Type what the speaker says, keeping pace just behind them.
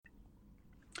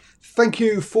Thank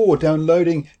you for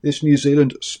downloading this New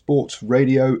Zealand Sports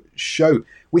Radio show.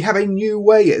 We have a new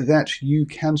way that you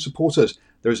can support us.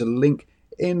 There is a link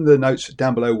in the notes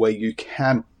down below where you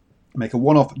can make a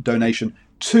one-off donation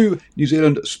to New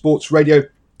Zealand Sports Radio.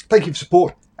 Thank you for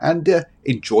support and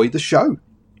enjoy the show.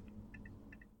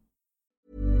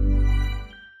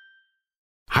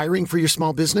 Hiring for your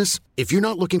small business? If you're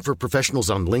not looking for professionals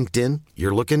on LinkedIn,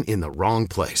 you're looking in the wrong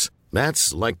place.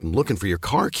 That's like looking for your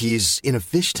car keys in a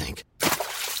fish tank.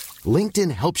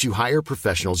 LinkedIn helps you hire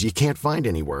professionals you can't find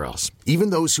anywhere else, even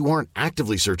those who aren't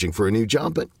actively searching for a new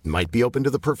job but might be open to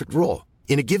the perfect role.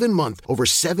 In a given month, over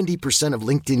 70% of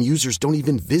LinkedIn users don't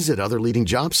even visit other leading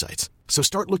job sites. So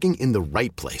start looking in the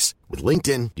right place. With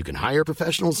LinkedIn, you can hire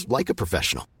professionals like a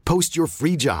professional. Post your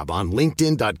free job on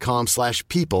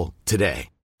linkedin.com/people today.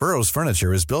 Burrow's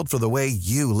furniture is built for the way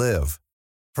you live.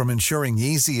 From ensuring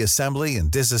easy assembly and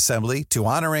disassembly to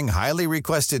honoring highly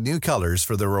requested new colors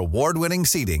for their award-winning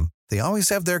seating, they always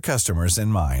have their customers in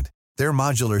mind. Their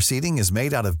modular seating is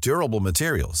made out of durable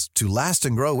materials to last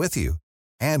and grow with you.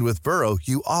 And with Burrow,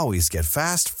 you always get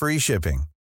fast, free shipping.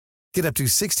 Get up to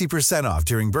 60% off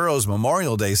during Burrow's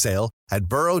Memorial Day sale at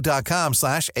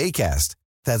burrow.com/ACAST.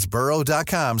 That's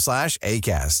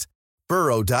burrow.com/ACAST.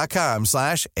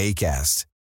 burrow.com/ACAST.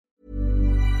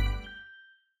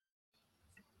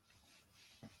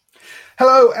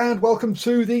 Hello and welcome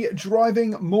to the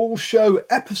Driving Maul Show,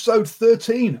 episode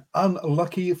 13.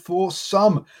 Unlucky for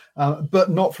some,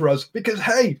 but not for us, because,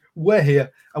 hey, we're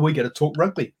here and we get to talk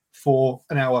rugby for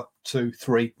an hour, 2,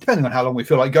 3, depending on how long we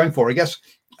feel like going for, I guess.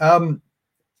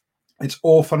 It's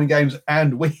all fun and games,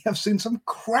 and we have seen some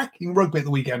cracking rugby at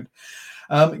the weekend.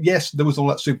 Yes, there was all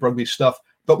that Super Rugby stuff,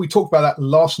 but we talked about that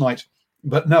last night.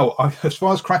 But no, as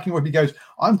far as cracking rugby goes,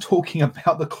 I'm talking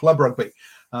about the club rugby.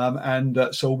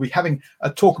 So we'll be having a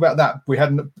talk about that. We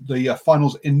had the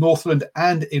finals in Northland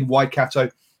and in Waikato,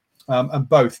 and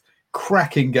both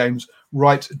cracking games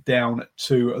right down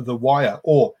to the wire,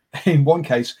 or in one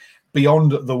case,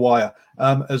 beyond the wire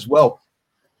as well.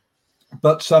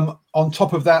 But on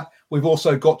top of that, we've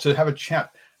also got to have a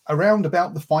chat around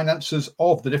about the finances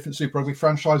of the different Super Rugby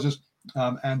franchises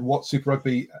and what Super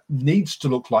Rugby needs to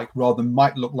look like rather than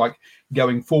might look like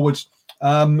going forwards.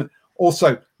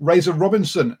 Also, Razor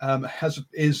Robinson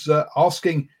is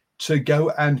asking to go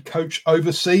and coach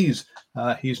overseas.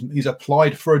 He's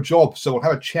applied for a job, so we'll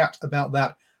have a chat about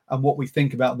that and what we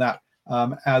think about that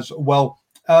as well,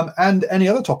 and any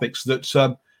other topics that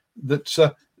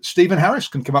Stephen Harris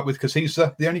can come up with, because he's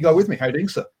the only guy with me. How are you doing,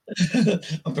 sir?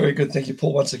 I'm very good, thank you,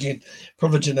 Paul. Once again,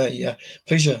 privilege and a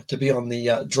pleasure to be on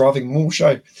the Driving Maul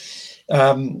Show.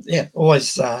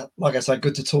 Always, like I say,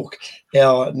 good to talk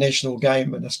our national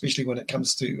game, and especially when it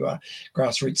comes to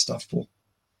grassroots stuff, Paul.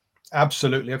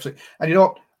 Absolutely. And you know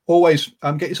what? Always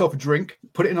get yourself a drink,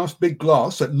 put it in a nice big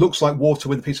glass so it looks like water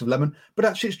with a piece of lemon, but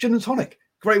actually it's gin and tonic.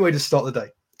 Great way to start the day.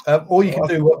 Or you can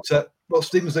do what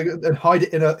Stephen's doing and hide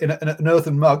it in an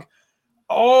earthen mug.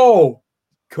 Oh,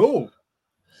 cool.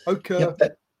 Okay. Yep,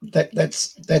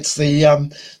 that's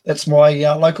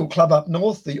my local club up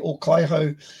north, the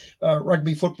Okaiho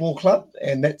Rugby Football Club,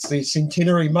 and that's the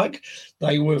centenary mug.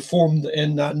 They were formed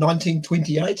in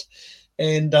 1928,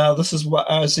 and this is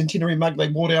a centenary mug they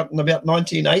brought out in about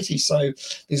 1980. So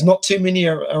there's not too many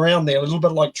around there. A little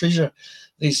bit like treasure,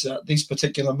 these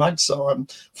particular mugs. So I'm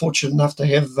fortunate enough to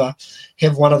have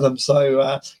one of them.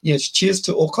 So yes, cheers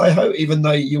to Okaiho, even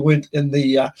though you weren't in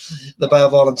the Bay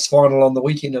of Islands final on the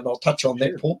weekend, and I'll touch on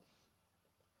that, Paul.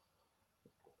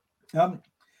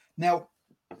 Now,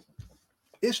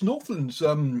 it's Northland's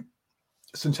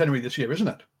centenary this year, isn't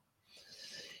it?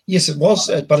 Yes, it was,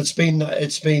 but it's been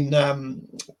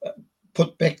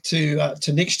put back to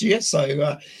next year.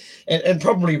 So, and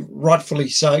probably rightfully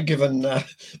so, given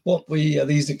what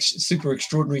these super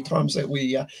extraordinary times that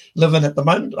we live in at the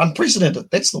moment.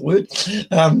 Unprecedented, that's the word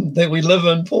that we live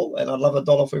in, Paul. And I love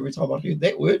 $1 for every time I heard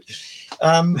that word.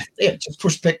 Just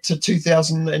pushed back to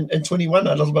 2021,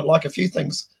 a little bit like a few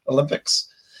things, Olympics.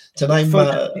 To name,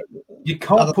 you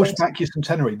can't push back your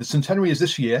centenary. The centenary is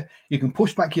this year. You can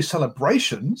push back your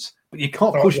celebrations, but you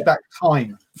can't push back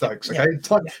time, folks. Okay,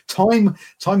 time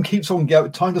keeps on going.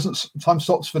 Time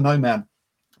stops for no man,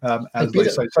 as they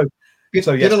say. So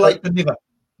better late than never.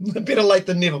 Better late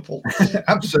than never, Paul.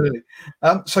 Absolutely.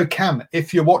 So Cam,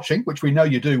 if you're watching, which we know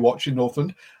you do watch in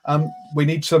Northland, we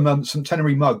need some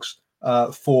centenary mugs.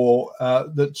 For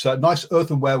that nice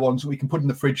earthenware ones that we can put in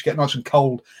the fridge, get nice and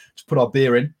cold to put our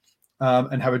beer in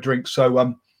and have a drink.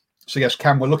 So yes,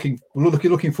 Cam, we're looking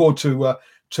forward to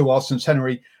our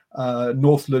centenary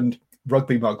Northland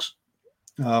rugby mugs.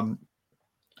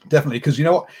 Definitely, because you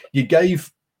know what, you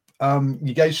gave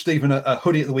You gave Stephen a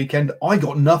hoodie at the weekend. I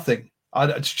got nothing.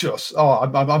 I'm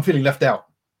feeling left out.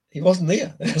 He wasn't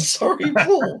there. Sorry,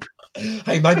 Paul.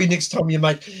 Hey, maybe next time you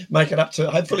make it up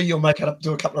to. Hopefully, you'll make it up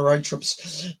to a couple of road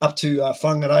trips up to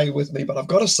Whangarei with me. But I've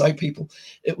got to say, people,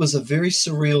 it was a very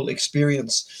surreal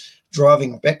experience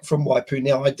driving back from Waipu.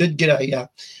 Now, I did get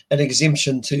an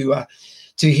exemption to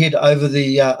head over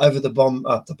the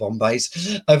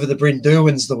Bombays, over the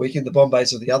Brenduins the weekend. The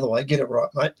Bombays are the other way. Get it right,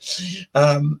 mate.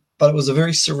 But it was a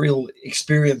very surreal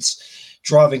experience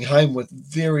driving home with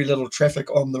very little traffic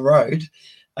on the road.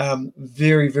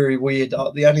 Very, very weird.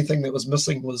 The only thing that was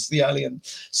missing was the alien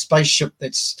spaceship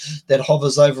that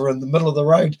hovers over in the middle of the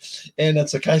road, and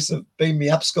it's a case of beam me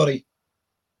up, Scotty.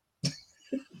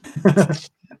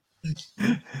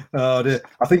 Oh dear.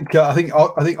 I think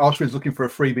Oscar's looking for a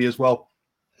freebie as well.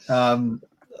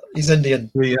 He's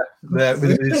Indian. With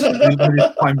his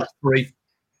times 3.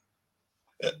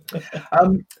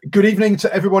 Good evening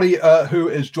to everybody who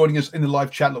is joining us in the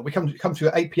live chat. Look, we come to you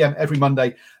at 8 p.m. every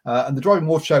Monday, and the Driving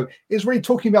More Show is really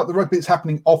talking about the rugby that's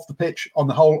happening off the pitch on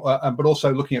the whole, but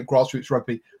also looking at grassroots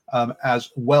rugby as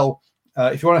well.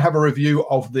 If you want to have a review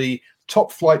of the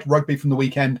top flight rugby from the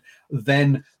weekend,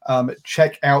 then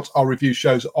check out our review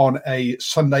shows on a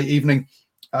Sunday evening.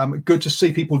 Good to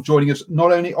see people joining us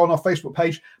not only on our Facebook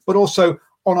page, but also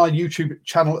on our YouTube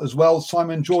channel as well.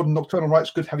 Simon, Jordan, Nocturnal Rights,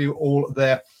 good to have you all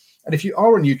there. And if you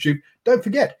are on YouTube, don't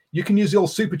forget, you can use the old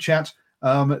super chat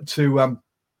and the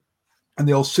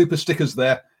old super stickers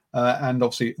there. And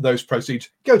obviously those proceeds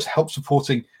go to help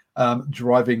supporting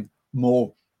Driving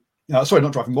More. Sorry,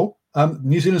 not Driving More.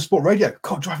 New Zealand Sport Radio.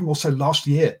 God, Driving More so last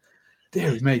year.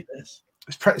 Dear me.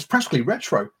 It's practically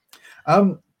retro.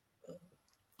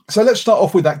 So let's start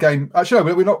off with that game. Actually,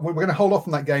 no, we're going to hold off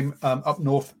on that game up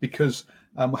north because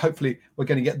hopefully we're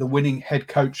going to get the winning head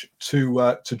coach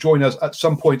to join us at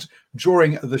some point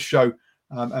during the show,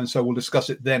 and so we'll discuss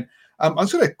it then. I'm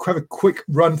just going to have a quick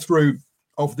run through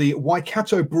of the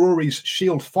Waikato Breweries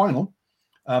Shield final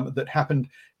that happened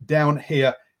down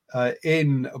here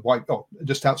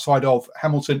just outside of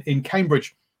Hamilton in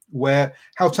Cambridge, where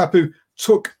Hautapu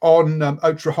took on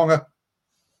Otahonga.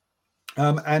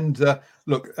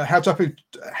 Look, Hautapu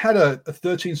had a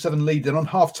 13-7 lead. Then on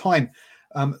half-time,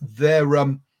 their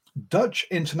Dutch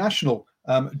international,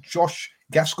 Josh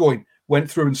Gascoigne, went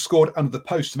through and scored under the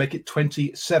post to make it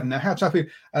 27. Now, Hautapu,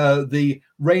 the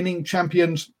reigning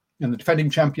champions and the defending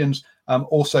champions,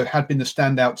 also had been the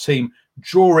standout team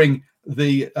during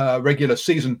the regular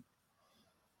season.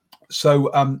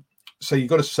 So you've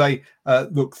got to say,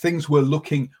 look, things were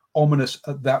looking ominous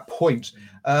at that point.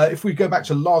 If we go back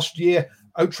to last year,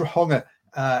 Otahonga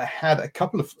had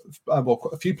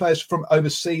a few players from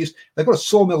overseas. They've got a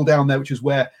sawmill down there, which is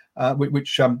where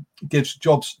which gives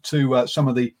jobs to some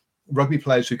of the rugby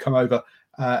players who come over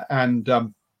and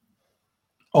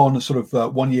on sort of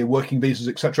 1-year working visas,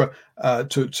 etc.,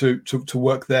 to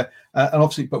work there. And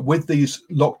obviously, but with these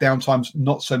lockdown times,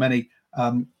 not so many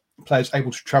players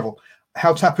able to travel.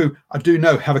 Hautapu, I do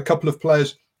know, have a couple of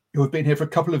players who have been here for a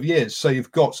couple of years. So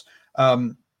you've got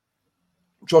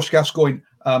Josh Gascoigne,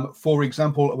 for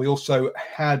example. We also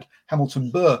had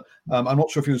Hamilton Burr. I'm not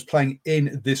sure if he was playing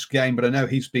in this game, but I know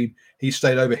he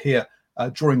stayed over here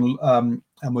during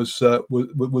and was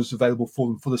available for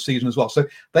them for the season as well. So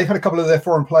they've had a couple of their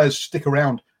foreign players stick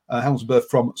around. Hamilton Burr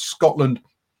from Scotland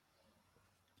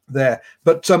there,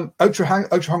 but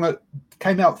Otahonga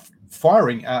came out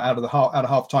firing out of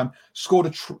half time.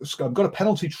 Got a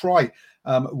penalty try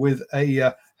with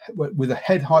a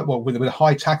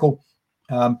high tackle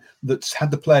that's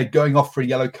had the player going off for a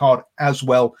yellow card as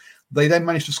well. They then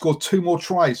managed to score 2 more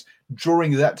tries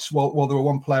during that while there were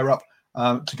 1 player up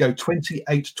to go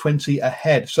 28-20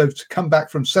 ahead. So to come back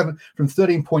from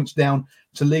 13 points down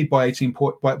to lead by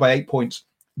 8 points,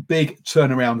 big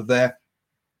turnaround there.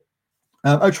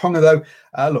 Otahonga, though,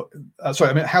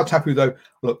 Hautapu, though,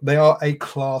 look, they are a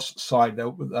class side.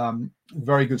 They're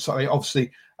very good side.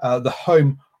 Obviously, the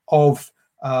home of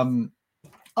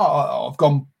I've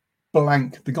gone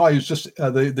blank. The guy who's just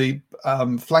the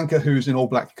flanker who's in all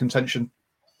black contention.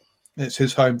 It's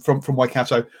his home from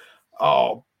Waikato.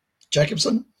 Oh,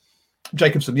 Jacobson,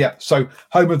 yeah. So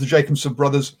home of the Jacobson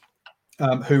brothers,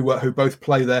 who both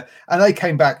play there, and they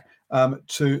came back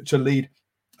to lead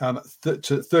to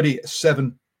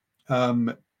 37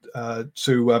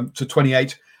 to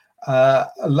 28. A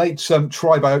late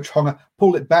try by Otahonga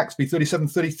pulled it back to be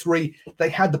 37-33. They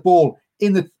had the ball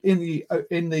in the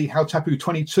Hautapu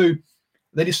 22.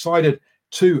 They decided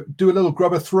to do a little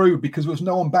grubber through because there was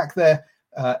no one back there,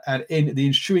 and in the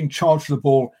ensuing charge for the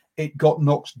ball, it got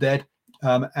knocked dead,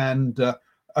 and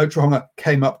Otahonga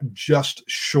came up just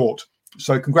short.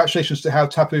 So congratulations to Hao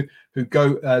Tapu, who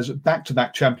go as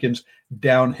back-to-back champions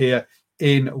down here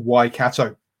in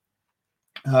Waikato.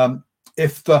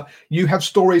 If you have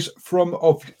stories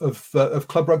of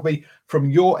club rugby from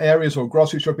your areas, or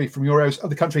grassroots rugby from your areas of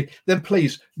the country, then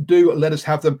please do let us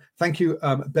have them. Thank you,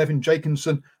 Bevan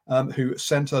Jenkinson, who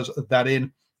sent us that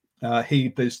in. He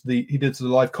does the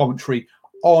live commentary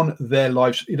on their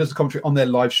live. He does the commentary on their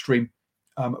live stream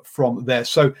from there.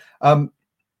 So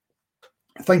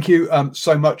thank you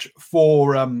so much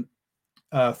for that.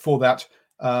 For that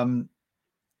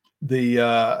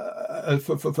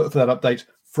update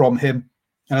from him.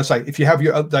 And I say, if you have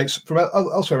your updates from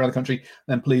elsewhere around the country,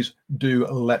 then please do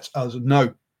let us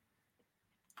know.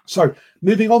 So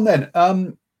moving on then,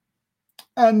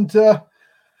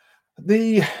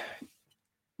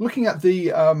 looking at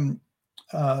the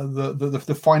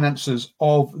finances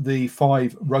of the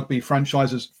 5 rugby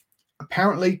franchises,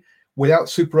 apparently without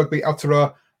Super Rugby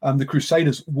Aotearoa, the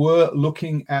Crusaders were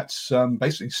looking at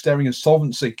basically staring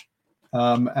insolvency,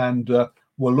 and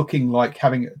were looking like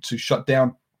having to shut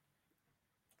down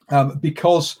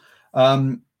because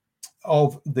of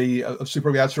Super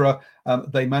Rugby Aotearoa.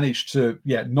 They managed to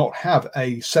not have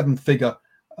a 7-figure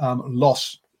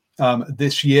loss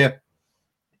this year.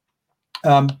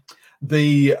 And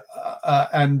they're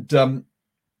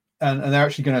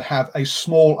actually going to have a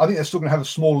small. I think they're still going to have a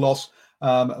small loss,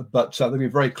 but they'll be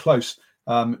very close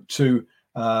to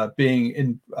being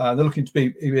in. They're looking to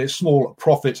be a small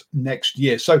profit next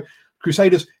year. So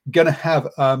Crusaders going to have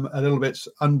a little bit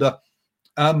under.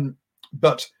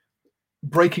 But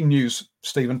breaking news,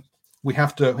 Stephen. We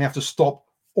have to stop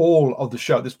all of the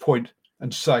show at this point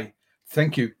and say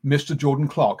thank you, Mr. Jordan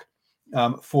Clark,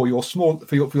 for your small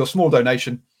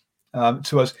donation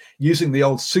to us using the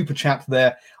old super chat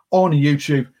there on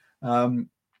YouTube.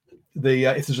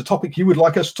 If there's a topic you would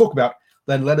like us to talk about,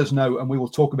 then let us know and we will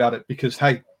talk about it. Because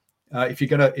hey, if you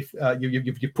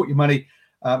put your money,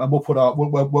 and we'll put our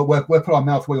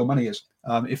mouth where your money is.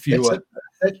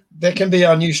 That can be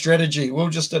our new strategy. We'll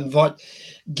just invite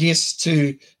guests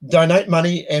to donate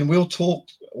money, and we'll talk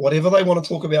whatever they want to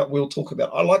talk about. We'll talk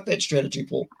about. I like that strategy,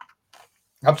 Paul.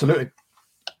 Absolutely.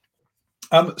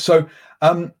 So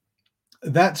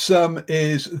that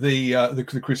is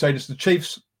the Crusaders, the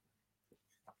Chiefs.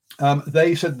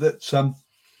 They said that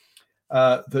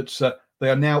they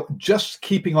are now just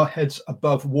keeping our heads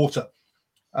above water.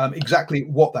 Exactly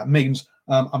what that means,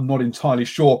 I'm not entirely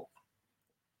sure.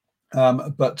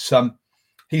 But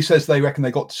he says they reckon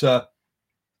they got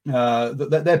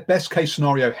their best case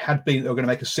scenario had been they were going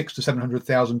to make a $600,000 to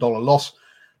 $700,000 loss,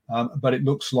 but it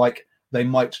looks like they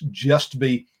might just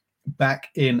be back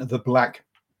in the black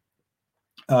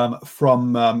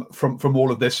from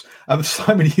all of this.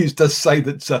 Simon Hughes does say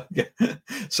that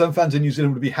some fans in New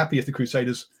Zealand would be happy if the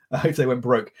Crusaders if they went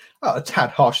broke. A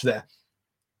tad harsh there,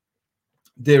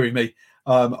 dearie me,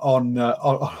 on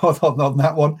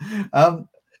that one.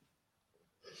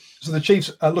 So the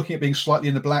Chiefs are looking at being slightly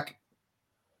in the black.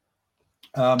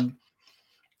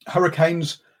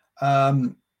 Hurricanes,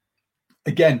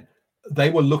 again, they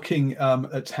were looking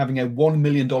at having a $1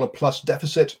 million plus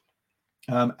deficit,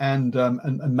 and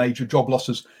major job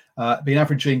losses. Been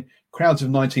averaging crowds of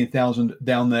 19,000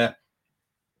 down there,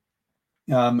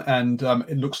 and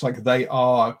it looks like they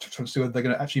are trying to see whether they're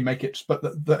going to actually make it. But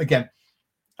again,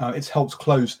 it's helped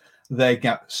close their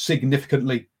gap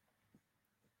significantly.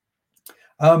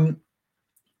 I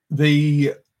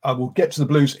will get to the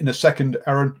Blues in a second,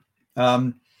 Aaron.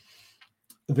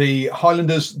 The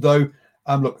Highlanders, though,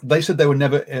 look, they said they were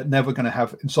never going to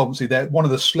have insolvency. They're one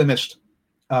of the slimmest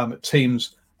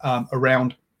teams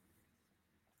around,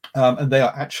 and they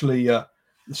are actually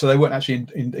so they weren't actually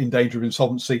in danger of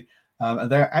insolvency, and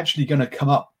they're actually going to come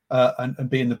up and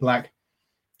be in the black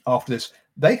after this.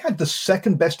 They had the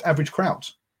second best average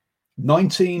crowds,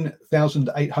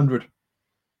 19,800.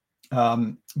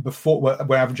 Before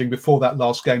we're averaging before that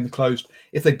last game closed.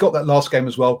 If they got that last game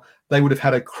as well, they would have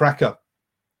had a cracker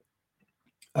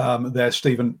there,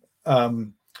 Stephen.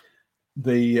 For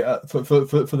the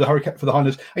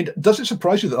Highlanders. Does it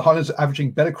surprise you that the Highlanders are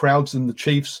averaging better crowds than the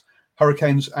Chiefs,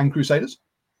 Hurricanes, and Crusaders?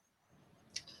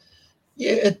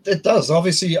 Yeah, it does.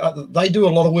 Obviously, they do a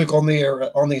lot of work on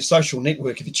their social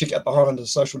network. If you check out the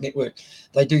Highlanders social network,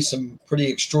 they do some pretty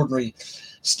extraordinary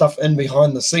stuff in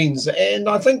behind the scenes. And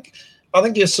I think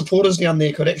your supporters down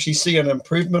there could actually see an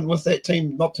improvement with that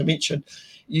team. Not to mention,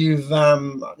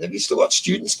 have you still got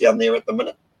students down there at the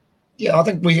minute? Yeah, I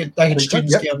think they had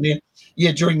students down there.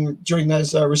 Yeah, during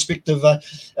those respective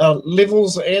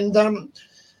levels, and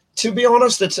To be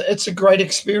honest, it's a great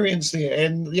experience there,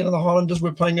 and the Highlanders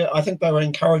were playing. I think they were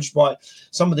encouraged by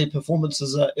some of their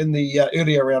performances in the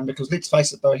earlier round, because let's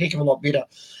face it, they were a heck of a lot better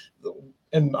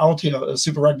in Aotearoa,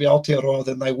 Super Rugby Aotearoa,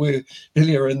 than they were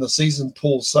earlier in the season,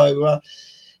 Paul. So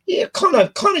yeah, kind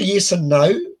of yes and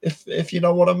no, if you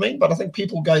know what I mean. But I think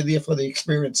people go there for the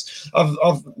experience.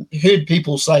 I've heard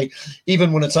people say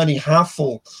even when it's only half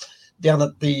full down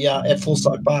at the at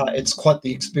Forsyth Bar, it's quite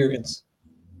the experience.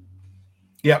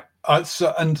 Yeah,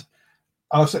 and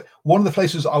I'll say one of the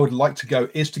places I would like to go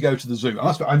is to go to the zoo.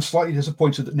 I'm slightly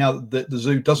disappointed that now that the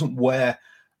zoo doesn't wear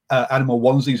animal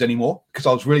onesies anymore, because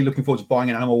I was really looking forward to buying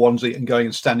an animal onesie and going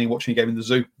and standing watching a game in the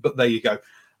zoo. But there you go.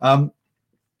 Rabbit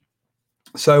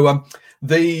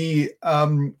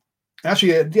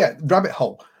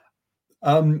Hole.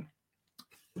 Of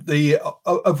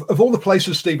all the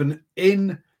places, Stephen,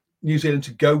 in New Zealand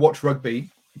to go watch rugby,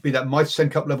 be that Mitre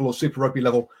 10 Cup level or Super Rugby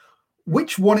level,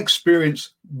 which one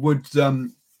experience would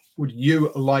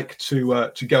you like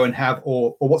to go and have,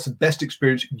 or what's the best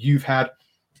experience you've had?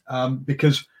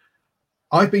 Because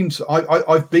I've been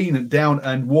down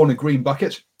and worn a green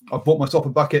bucket. I bought myself a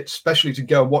bucket especially to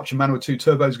go and watch a Manawatu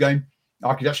Turbos game.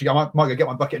 I might go get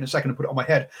my bucket in a second and put it on my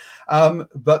head.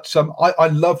 But I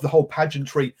love the whole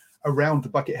pageantry around the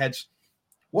bucket heads.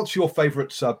 What's your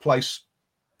favourite place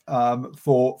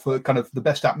for kind of the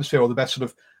best atmosphere or the best sort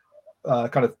of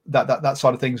kind of that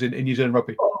side of things in New Zealand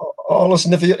rugby? Oh,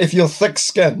 listen, if you're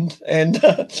thick-skinned, and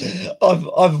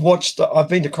I've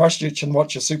been to Christchurch and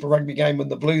watched a Super Rugby game when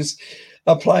the Blues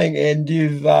are playing, and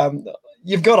you've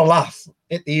got to laugh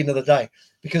at the end of the day,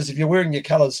 because if you're wearing your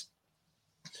colours,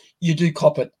 you do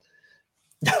cop it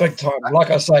big time. Like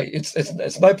I say,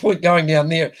 it's no point going down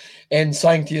there and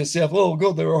saying to yourself, "Oh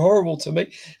God, they were horrible to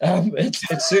me."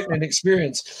 It's certainly an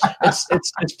experience.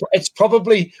 It's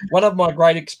probably one of my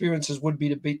great experiences would be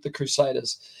to beat the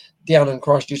Crusaders down in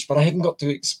Christchurch, but I haven't got to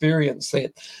experience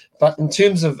that. But in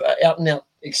terms of out and out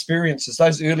experiences,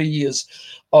 those early years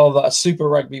of Super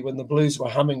Rugby when the Blues were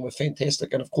humming were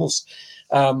fantastic, and of course,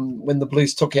 when the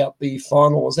Blues took out the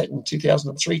final, was that in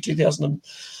 2003,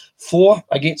 2004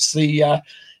 against the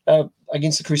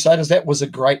Crusaders? That was a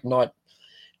great night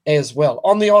as well.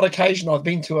 On the odd occasion, I've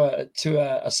been to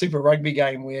a Super Rugby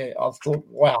game where I've thought,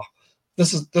 "Wow,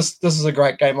 this is a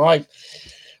great game."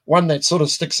 One that sort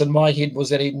of sticks in my head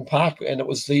was at Eden Park, and it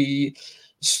was the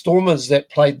Stormers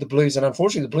that played the Blues, and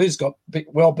unfortunately the Blues got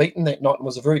well beaten that night and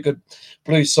was a very good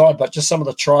Blues side, but just some of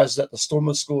the tries that the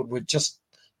Stormers scored were just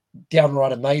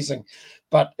downright amazing.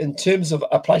 But in terms of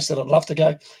a place that I'd love to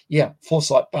go, yeah,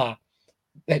 Forsyth Bar.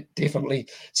 That definitely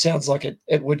sounds like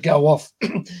it would go off,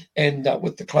 and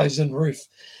with the closed-in roof,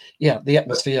 yeah, the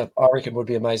atmosphere I reckon would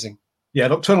be amazing. Yeah,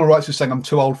 Nocturnal Rights is saying I'm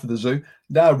too old for the zoo.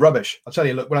 No, rubbish. I'll tell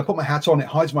you, look, when I put my hat on, it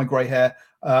hides my grey hair,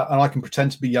 and I can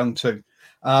pretend to be young too.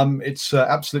 It's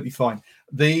absolutely fine.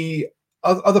 The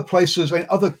other places, I mean,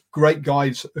 other great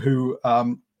guys who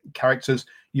characters.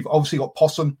 You've obviously got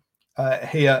Possum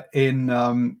here in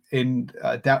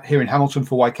Hamilton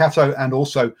for Waikato, and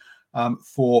also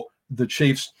for the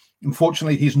Chiefs.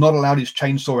 Unfortunately, he's not allowed his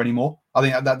chainsaw anymore. I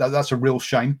think that's a real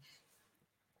shame.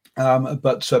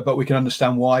 But we can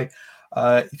understand why.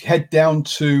 If you head down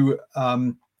to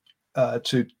Taranaki,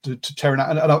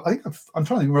 and I think I'm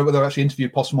trying to remember whether I actually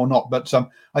interviewed Possum or not, but I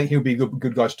think he would be a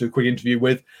good guy to do a quick interview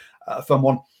with.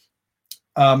 Someone.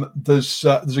 There's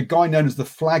a guy known as the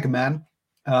Flag Man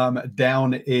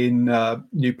down in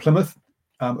New Plymouth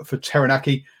for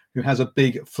Taranaki, who has a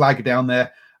big flag down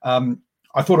there.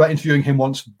 I thought about interviewing him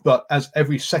once, but as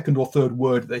every second or third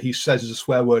word that he says is a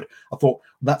swear word, I thought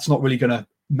that's not really going to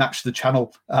match the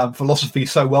channel philosophy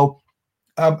so well.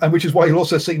 And which is why you'll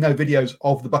also see no videos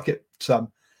of the bucket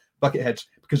heads,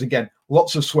 because again,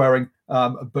 lots of swearing,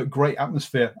 but great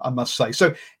atmosphere, I must say.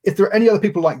 So if there are any other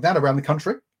people like that around the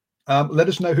country, let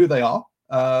us know who they are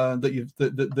that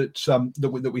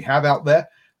we have out there,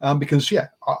 because yeah,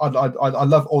 I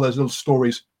love all those little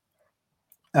stories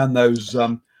and those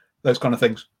kind of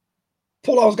things.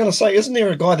 Paul, I was going to say, isn't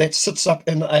there a guy that sits up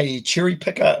in a cherry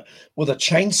picker with a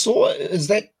chainsaw? Is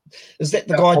that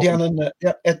the guy down in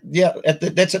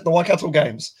that's at the Waikato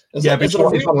games? But he's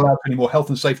not allowed anymore. Health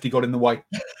and safety got in the way.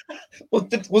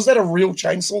 Was that a real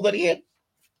chainsaw that he had?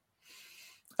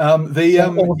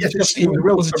 Yes, it was a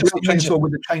real chainsaw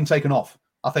with the chain taken off.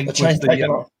 I think the chain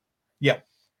taken off. Yeah.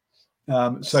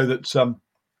 So that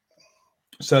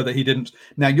he didn't.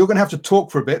 Now you're going to have to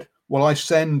talk for a bit while I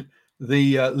send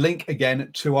the link again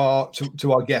to our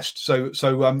guest. So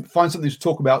find something to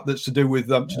talk about that's to do with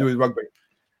rugby.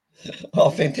 Oh,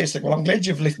 fantastic. Well, I'm glad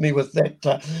you've left me with that,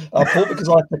 Paul, because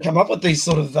I have to come up with these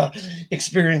sort of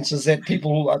experiences that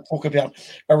people talk about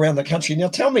around the country. Now,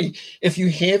 tell me, if you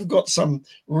have got some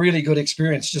really good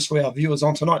experience, just for our viewers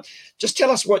on tonight, just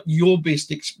tell us what your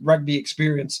best rugby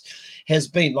experience has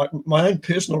been. Like my own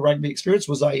personal rugby experience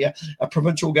was a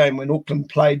provincial game when Auckland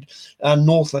played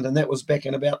Northland, and that was back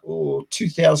in about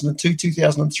 2002,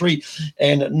 2003,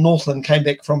 and Northland came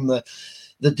back from the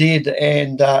dead,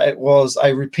 and it was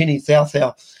a Rupeni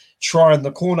Thauthau try in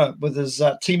the corner with his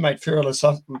teammate Pharaoh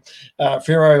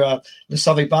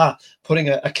Lesavi-Bar putting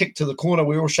a kick to the corner.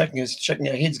 We were all shaking our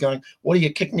heads going, what are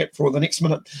you kicking it for? The next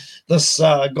minute, this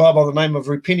guy by the name of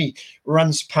Rupeni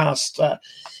runs past.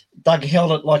 Doug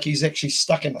held it like he's actually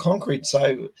stuck in concrete.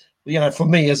 So, for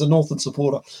me as a Northland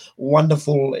supporter,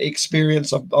 wonderful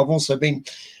experience. I've also been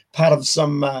part of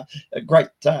some great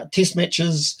test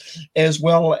matches as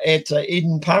well at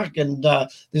Eden Park, and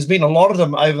there's been a lot of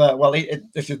them over, well,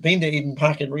 if you've been to Eden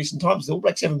Park in recent times, the All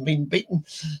Blacks haven't been beaten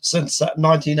since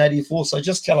 1984, so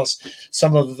just tell us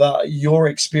some of your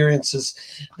experiences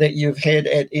that you've had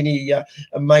at any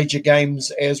major games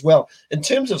as well. In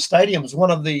terms of stadiums,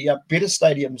 one of the better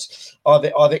stadiums I've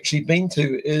actually been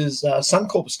to is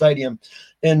Suncorp Stadium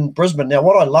in Brisbane. Now,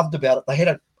 what I loved about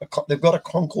it, they've got a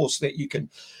concourse that you can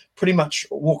pretty much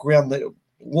walk around the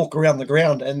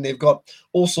ground, and they've got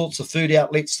all sorts of food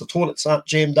outlets. The toilets aren't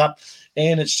jammed up,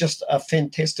 and it's just a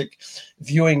fantastic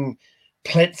viewing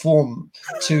platform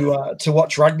to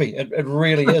watch rugby. It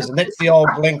really is, and that's the old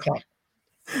Blanker.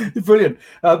 Brilliant.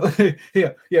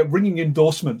 Ringing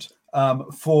endorsement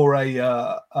for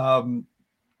a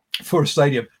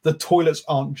stadium. The toilets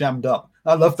aren't jammed up.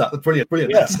 I love that. Brilliant.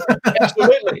 Yes,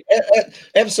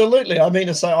 absolutely. I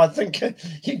mean, so I think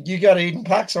you go to Eden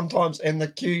Park sometimes, and the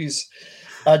queues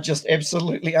are just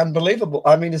absolutely unbelievable.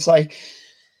 I mean, it's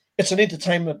an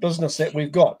entertainment business that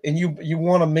we've got, and you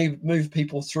want to move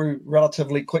people through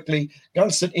relatively quickly. Go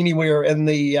and sit anywhere in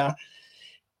the.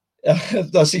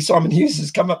 I see Simon Hughes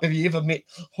has come up. Have you ever met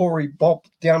Hoary Bob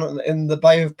down in the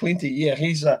Bay of Plenty? Yeah,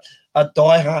 he's a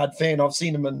diehard fan. I've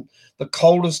seen him in the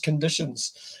coldest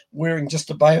conditions wearing just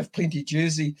a Bay of Plenty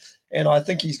jersey, and I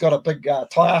think he's got a big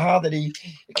taiaha that he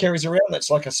carries around.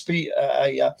 That's like a spear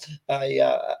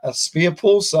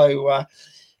pull. So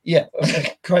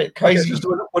crazy.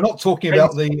 We're not talking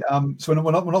about the so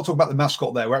we're not talking about the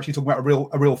mascot there. We're actually talking about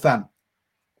a real fan.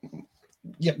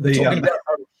 Yeah, talking about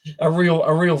a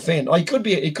real fan. Oh, he could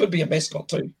be a mascot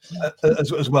too,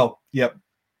 as well. Yep.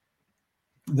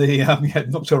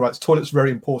 Not so right. Toilets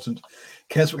very important.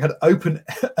 Keswick had open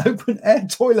air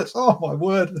toilets. Oh my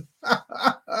word!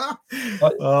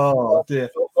 Oh dear,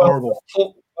 horrible.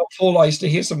 Paul, I used to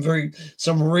hear some very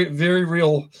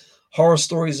real horror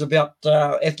stories about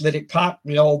Athletic Park,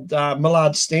 the old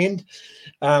Millard Stand.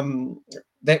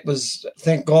 That was,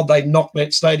 thank God they knocked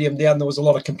that stadium down. There was a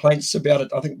lot of complaints about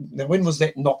it. I think, now when was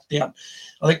that knocked down?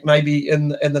 I think maybe in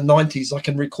the 90s. I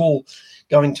can recall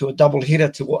going to a double header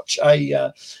to watch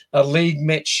a rugby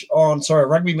match on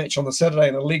the Saturday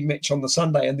and a league match on the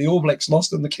Sunday, and the All Blacks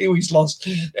lost and the Kiwis lost,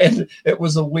 and it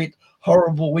was a wet,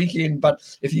 horrible weekend. But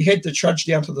if you had to trudge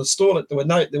down to the toilet, there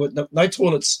were no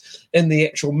toilets in the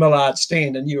actual Millard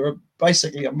Stand, and you were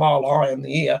basically a mile high in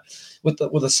the air with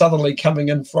a southerly coming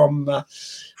in from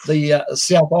the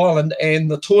South Island, and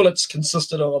the toilets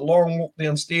consisted of a long walk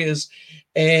downstairs,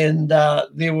 and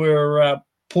there were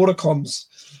portacoms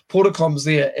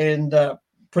there, and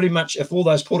pretty much if all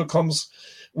those portacoms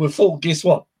were full, guess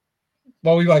what?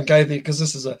 Well, we won't go there because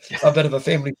this is a bit of a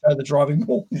family show, the Driving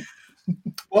Mall.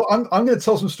 Well, I'm going to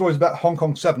tell some stories about Hong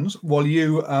Kong Sevens while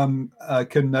you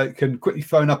can quickly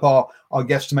phone up our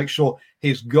guest to make sure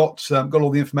he's got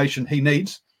all the information he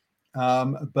needs.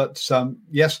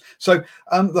 Yes, so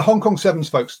the Hong Kong Sevens,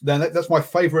 folks, that's my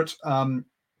favourite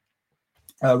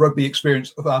rugby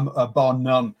experience, bar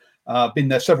none. Been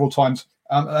there several times,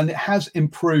 and it has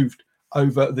improved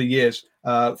over the years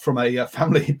from a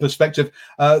family perspective.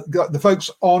 The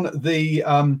folks on the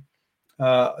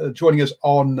joining us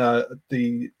on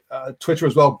the Twitter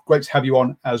as well. Great to have you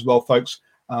on as well, folks.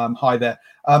 Hi there.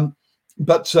 So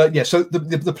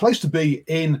the place to be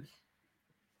in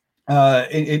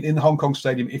the Hong Kong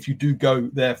Stadium, if you do go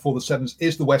there for the Sevens,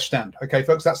 is the West Stand. Okay,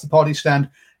 folks, that's the party stand.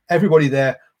 Everybody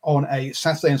there on a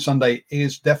Saturday and Sunday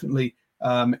is definitely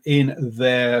in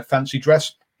their fancy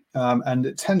dress, and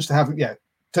it tends to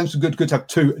good to have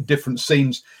two different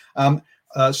scenes.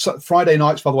 So Friday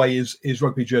nights, by the way, is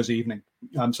rugby jersey evening.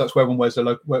 So that's where everyone wears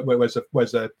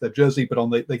their jersey,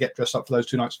 but they get dressed up for those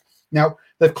 2 nights. Now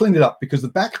they've cleaned it up because the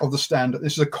back of the stand,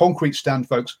 this is a concrete stand,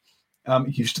 folks.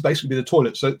 It used to basically be the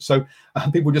toilet. So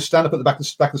people just stand up at the back of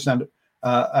the stand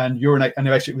and urinate, and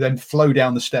they basically then flow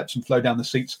down the steps and flow down the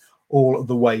seats all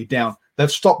the way down.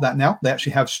 They've stopped that now. They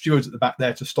actually have stewards at the back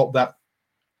there to stop that.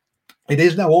 It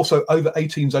is now also over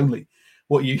 18s only.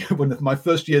 When my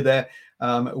first year there,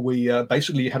 we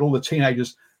basically had all the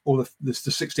teenagers, all the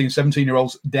 16,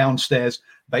 17-year-olds downstairs,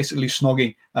 basically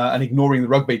snogging and ignoring the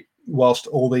rugby, whilst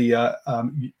all the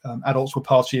adults were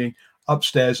partying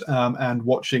upstairs and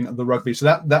watching the rugby.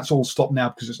 So that's all stopped now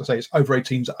because, as I say, it's over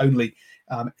 18s only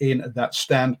in that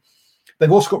stand.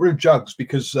 They've also got rid of jugs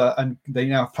because, and they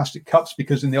now have plastic cups,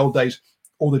 because in the old days,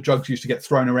 all the jugs used to get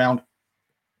thrown around,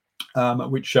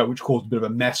 which caused a bit of a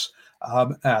mess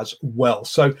as well.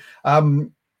 So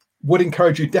would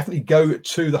encourage you, definitely go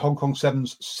to the Hong Kong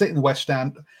Sevens, sit in the West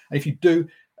Stand. And if you do,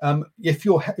 if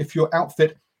your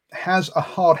outfit has a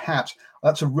hard hat,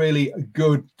 that's a really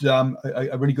good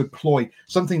ploy.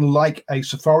 Something like a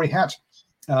safari hat,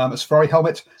 a safari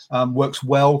helmet works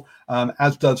well,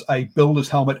 as does a builder's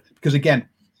helmet, because again,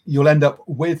 you'll end up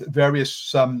with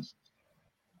various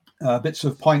bits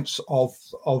of pints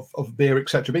of beer,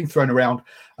 etc., being thrown around.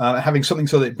 Having something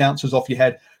so that it bounces off your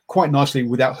head quite nicely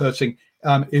without hurting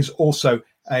is also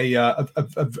a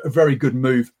very good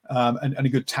move and a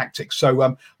good tactic.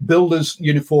 So builders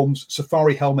uniforms,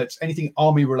 safari helmets, anything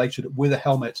army related with a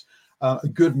helmet, a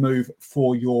good move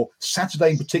for your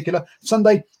Saturday in particular.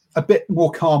 Sunday, a bit more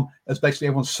calm, as basically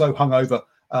everyone's so hungover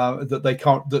that they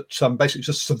can't, basically it's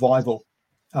just survival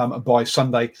by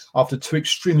Sunday after 2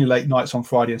 extremely late nights on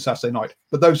Friday and Saturday night.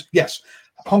 But those, yes,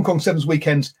 Hong Kong Sevens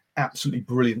weekends, absolutely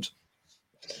brilliant.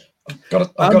 I've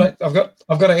got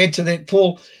to add to that,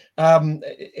 Paul.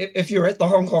 If you're at the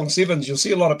Hong Kong Sevens, you'll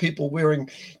see a lot of people wearing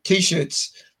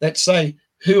T-shirts that say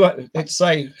who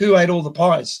ate all the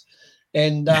pies.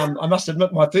 And I must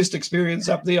admit, my first experience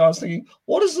up there, I was thinking,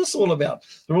 what is this all about?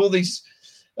 There are all these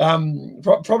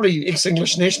probably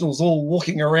ex-English nationals all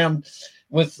walking around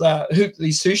with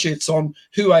these T-shirts on,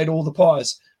 who ate all the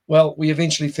pies. Well, we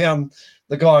eventually found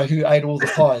the guy who ate all the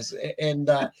pies, and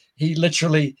he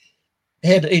literally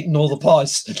had eaten all the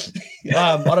pies.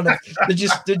 I don't know.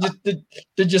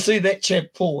 Did you see that chap,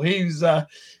 Paul? He's a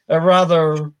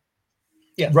rather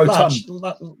rotund.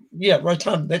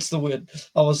 Rotund. That's the word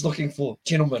I was looking for.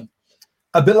 Gentleman.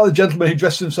 A bit like the gentleman who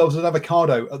dressed himself as an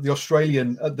avocado at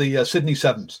the Sydney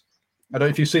Sevens. I don't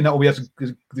know if you've seen that. Or he has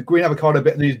the green avocado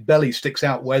bit, and his belly sticks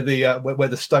out where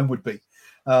the stone would be.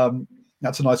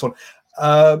 That's a nice one.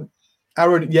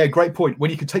 Aaron, yeah, great point.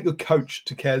 When you can take your couch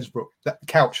to Caresbrook, not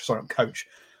coach.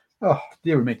 Oh,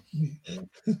 dear me.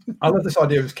 I love this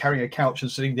idea of carrying a couch and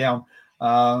sitting down,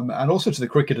 and also to the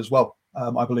cricket as well,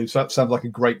 I believe. So that sounds like a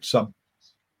great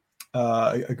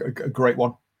great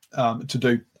one to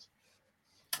do.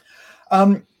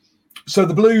 So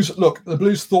the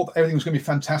Blues thought everything was going to be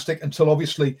fantastic until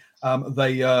obviously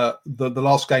the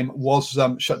last game was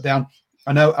shut down.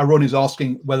 I know Aaron is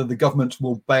asking whether the government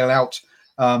will bail out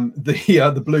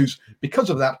the Blues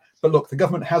because of that. But look, the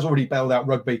government has already bailed out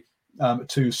rugby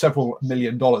to several $1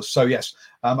 million. So yes,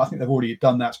 I think they've already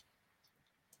done that.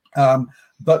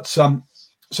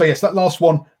 So yes, that last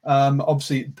one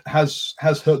obviously has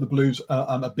hurt the Blues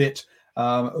a bit.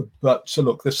 But so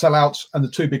look, the sellouts and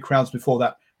the two big crowds before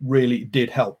that really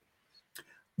did help.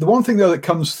 The one thing though that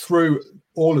comes through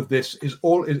all of this is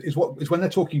when they're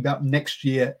talking about next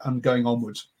year and going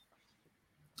onwards.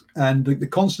 And the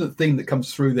constant thing that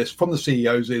comes through this from the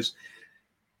CEOs is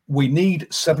we need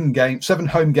 7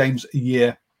 home games a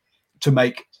year to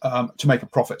make a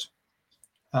profit,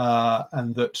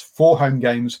 and that 4 home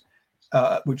games,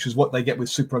 which is what they get with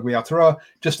Super Rugby Aotearoa,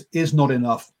 just is not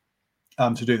enough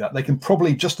to do that. They can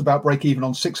probably just about break even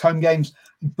on 6 home games,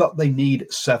 but they need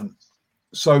 7.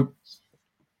 So,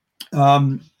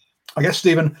 I guess,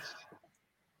 Stephen,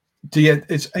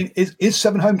 is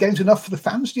 7 home games enough for the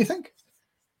fans? Do you think?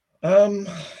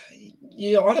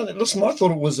 Yeah, I don't. Listen, I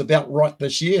thought it was about right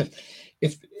this year.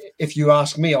 If you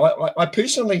ask me, I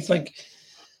personally think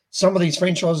some of these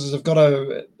franchises have got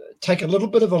to take a little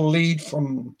bit of a lead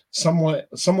from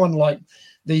someone like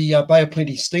the Bay of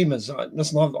Plenty Steamers.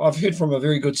 Listen, I've heard from a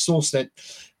very good source that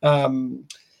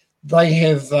they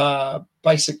have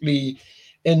basically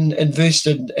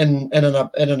invested in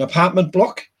an apartment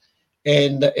block,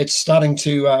 and it's starting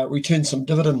to return some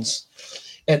dividends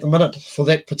at the minute for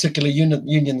that particular union,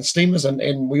 the Steamers,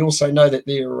 and we also know that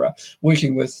they're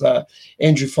working with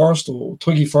Andrew Forrest or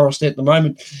Twiggy Forrest at the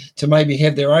moment to maybe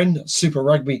have their own Super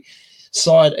Rugby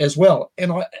side as well.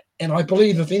 And I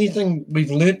believe, if anything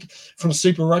we've learnt from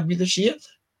Super Rugby this year,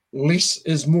 less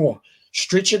is more.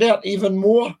 Stretch it out even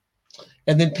more,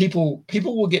 and then people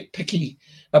will get picky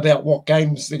about what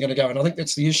games they're going to go. And I think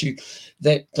that's the issue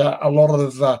that a lot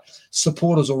of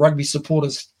supporters or rugby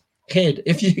supporters had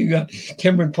if you,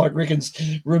 Cameron Pike reckons,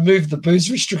 remove the booze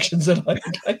restrictions at home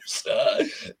games.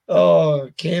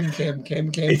 Cam.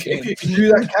 If you do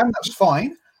that, Cam, that's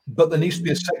fine. But there needs to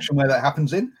be a section where that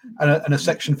happens in, and a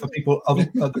section for people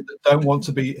that don't want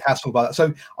to be hassled by that.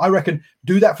 So I reckon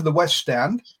do that for the West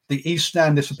Stand. The East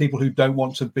Stand is for people who don't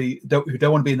want to be in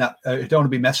that, who don't want to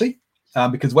be messy,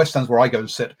 because West Stand's where I go and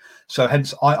sit. So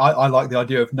hence I like the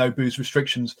idea of no booze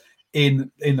restrictions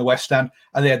in the West Stand,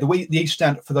 and the East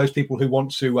Stand for those people who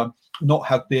want to not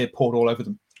have beer poured all over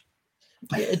them.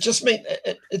 Yeah, it just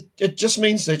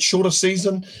means that shorter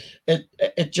season.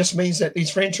 It just means that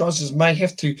these franchises may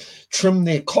have to trim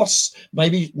their costs,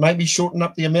 maybe shorten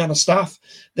up the amount of staff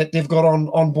that they've got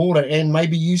on board, and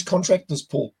maybe use contractors,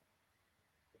 Paul.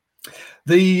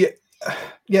 Maybe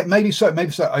so.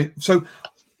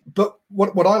 But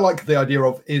what I like the idea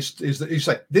of is that you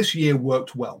say this year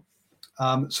worked well.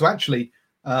 So actually,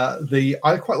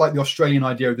 I quite like the Australian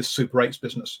idea of this Super 8s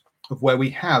business, of where we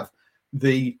have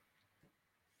the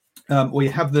Super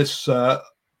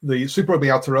Rugby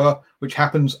Aotearoa, which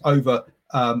happens over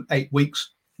 8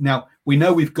 weeks. Now, we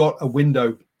know we've got a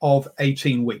window of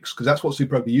 18 weeks, because that's what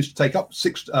Super Rugby used to take up.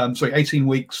 18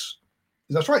 weeks.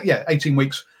 That's right. Yeah, 18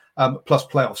 weeks plus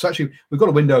playoffs. So actually, we've got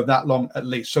a window of that long at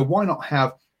least. So why not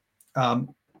have? So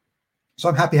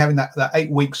I'm happy having that 8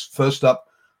 weeks first up.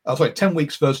 10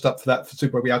 weeks first up for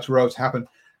Super Rugby Aotearoa to happen,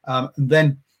 and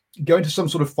then go into some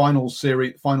sort of finals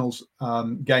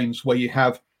games where you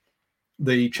have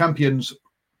the champions.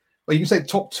 Well, you can say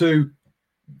top two,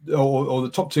 or the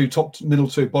top two, middle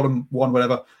two, bottom one,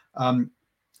 whatever. Gone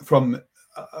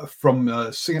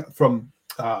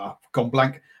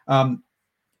blank.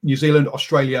 New Zealand,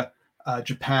 Australia,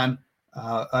 Japan,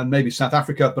 and maybe South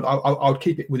Africa, but I would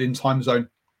keep it within time zone.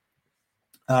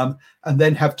 And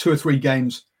then have 2 or 3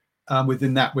 games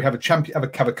within that. We have have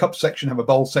a cup section, have a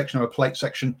bowl section, have a plate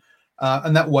section,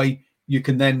 and that way you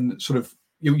can then sort of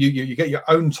you get your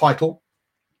own title,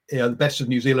 the best of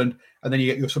New Zealand, and then you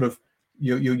get your sort of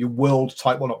your world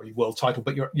title. Well, not really world title,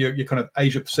 but your kind of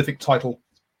Asia Pacific title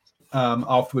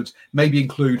afterwards. Maybe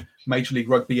include Major League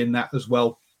Rugby in that as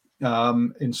well,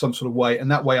 in some sort of way. And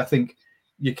that way, I think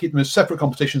you keep them as separate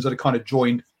competitions that are kind of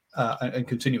joined and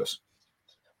continuous.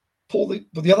 Paul,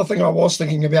 the other thing I was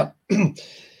thinking about,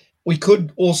 we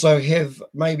could also have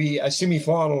maybe a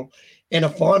semi-final and a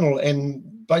final,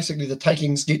 and basically the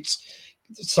takings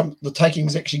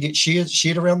actually get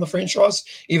shared around the franchise.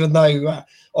 Even though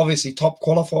obviously top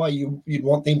qualify, you'd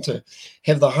want them to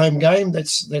have the home game.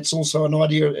 That's also an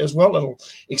idea as well. It'll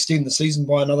extend the season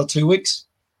by another 2 weeks.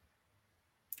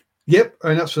 Yep,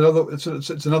 and that's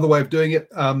it's another way of doing it.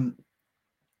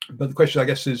 But the question, I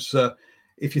guess, is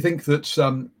if you think that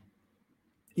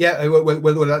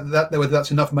whether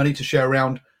that's enough money to share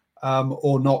around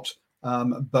or not.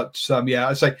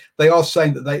 I say they are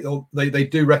saying that they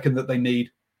do reckon that they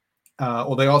need,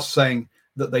 or they are saying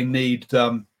that they need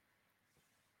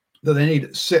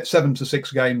 7 to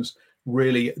 6 games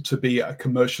really to be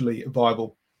commercially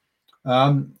viable.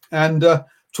 And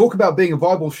talk about being a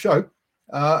viable show,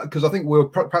 because I think we're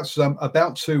perhaps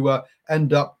about to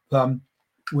end up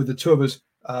with the two of us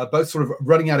both sort of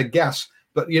running out of gas.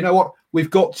 But you know what? We've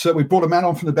brought a man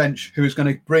on from the bench who is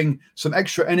going to bring some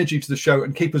extra energy to the show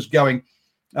and keep us going.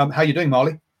 How you doing,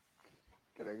 Marley?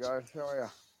 G'day, guys. How are you?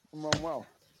 I'm on well.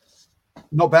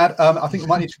 Not bad. I think you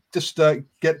might need to just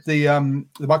get the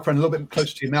microphone a little bit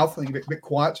closer to your mouth. I think a bit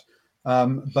quiet.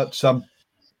 So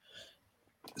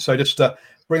just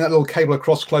bring that little cable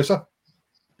across closer.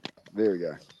 There we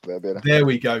go. Is that better? There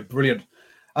we go. Brilliant.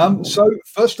 So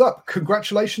first up,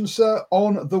 congratulations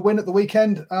on the win at the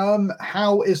weekend.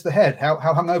 How is the head? How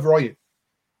hungover are you?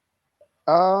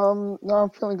 No, I'm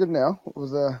feeling good now. It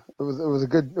was a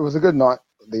good night.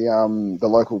 The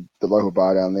local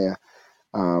bar down there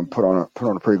put on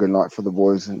a pretty good night for the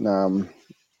boys. And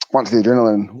once the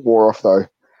adrenaline wore off, though,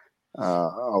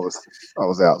 I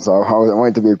was out. So I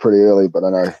went to bed pretty early, but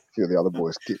I know a few of the other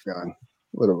boys kept going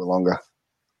a little bit longer.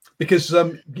 Because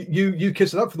you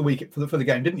kissed it up for the week for the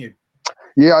game, didn't you?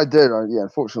 Yeah, I did.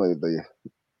 Unfortunately, the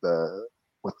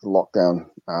with the lockdown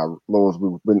laws, we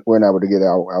weren't able to get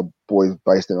our boys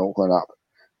based in Auckland up.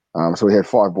 So we had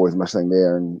 5 boys missing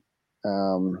there, and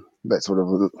that sort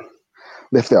of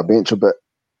left our bench a bit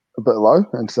low.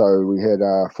 And so we had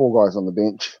 4 guys on the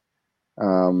bench,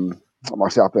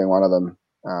 myself being one of them.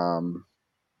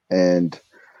 And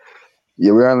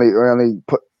yeah, we only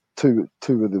put two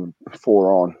of the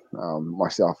 4 on.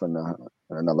 Myself and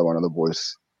another one of the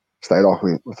boys stayed off.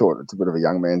 We thought it's a bit of a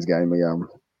young man's game. We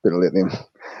better let them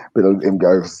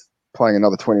go. Playing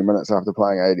another 20 minutes after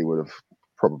playing 80 would have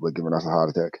probably given us a heart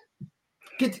attack.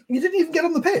 You didn't even get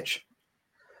on the pitch.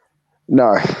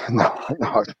 No, no.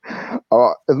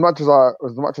 As much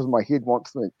as my head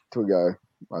wants me to go,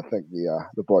 I think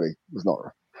the body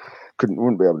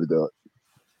wouldn't be able to do it.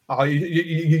 Oh,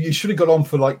 you should have got on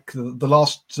for like the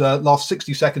last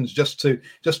 60 seconds just to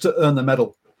earn the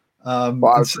medal.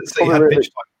 It's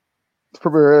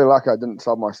probably really lucky I didn't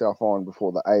sub myself on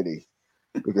before the 80,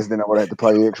 because then I would have had to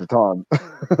play the extra time.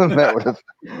 that would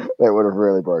have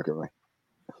really broken me.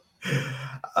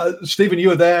 Stephen, you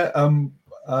were there.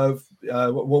 What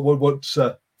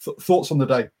thoughts on the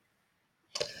day?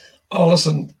 Oh,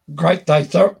 listen, great day.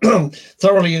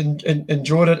 Thoroughly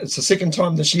enjoyed it. It's the second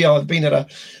time this year I've been at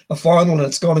a final, and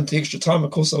it's gone into extra time.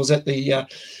 Of course, I was at the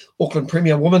Auckland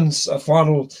Premier Women's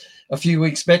final a few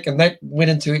weeks back, and that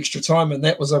went into extra time, and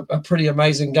that was a pretty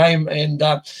amazing game. And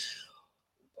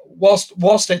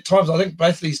whilst at times I think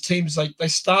both of these teams they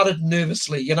started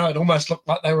nervously, it almost looked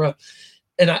like they were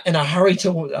in a hurry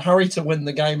to win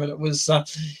the game, and it was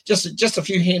just a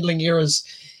few handling errors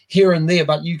here and there,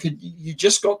 but you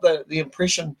just got the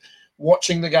impression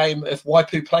watching the game, if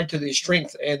Waipu played to their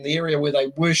strength, and the area where they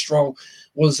were strong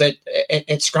was at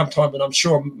scrum time, and I'm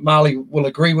sure Marley will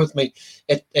agree with me,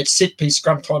 at set piece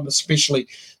scrum time especially,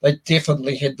 they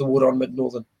definitely had the wood on Mid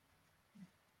Northern.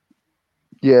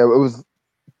 Yeah,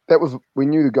 we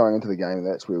knew going into the game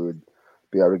that's where we'd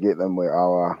be able to get them, where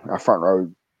our front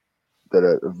row did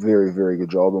a very, very good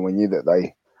job, and we knew that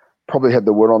they probably had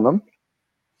the wood on them.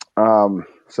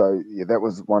 So yeah, that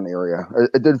was one area.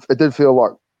 It did feel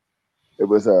like it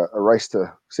was a race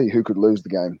to see who could lose the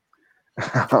game.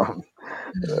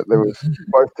 There was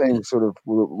both teams sort of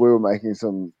we were making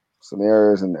some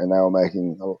errors, and they were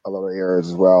making a lot of errors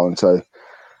as well. And so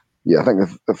yeah, I think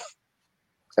if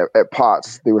at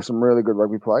parts there was some really good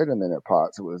rugby played, and then at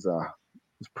parts it was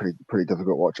pretty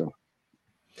difficult watching.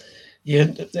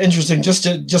 Yeah, interesting. Just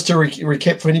to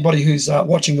recap for anybody who's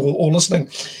watching or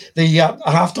listening, the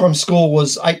halftime score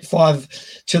was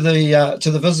 8-5 to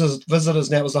the visitors.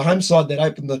 Now it was the home side that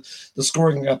opened the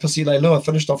scoring. Pisile Lua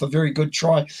finished off a very good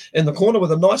try in the corner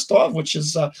with a nice dive, which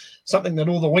is something that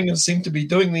all the wingers seem to be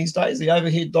doing these days. The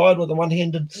overhead dive with a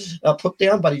one-handed put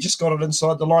down, but he just got it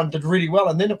inside the line, did really well.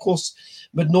 And then of course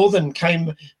Mid Northern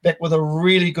came back with a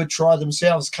really good try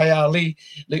themselves. KR Lee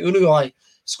Unuai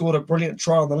scored a brilliant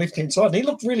try on the left-hand side. And he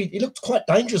looked quite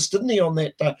dangerous, didn't he, on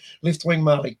that left wing,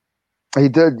 Marley? He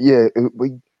did, yeah.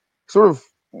 We sort of,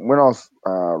 when I was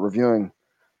reviewing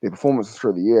their performances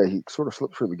through the year, he sort of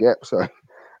slipped through the gap. So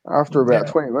after about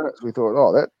 20 minutes, we thought,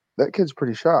 oh, that kid's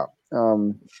pretty sharp.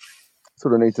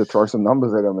 Sort of need to throw some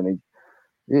numbers at him. And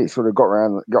he sort of got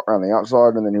around the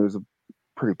outside, and then he was a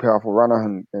pretty powerful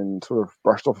runner and sort of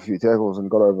brushed off a few tackles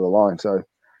and got over the line. So,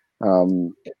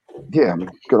 yeah,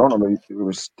 good on him. It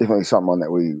was definitely someone that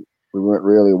we weren't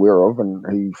really aware of, and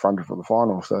he fronted for the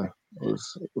final. So it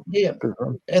was good for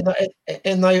him.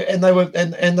 And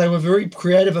they were very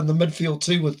creative in the midfield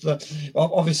too, with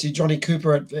obviously Johnny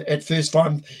Cooper at first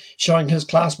time showing his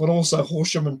class, but also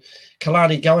Horsham and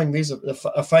Kalani going. There's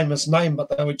a famous name, but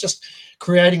they were just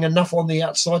creating enough on the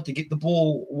outside to get the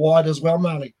ball wide as well,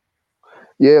 Marley.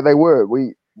 Yeah, they were.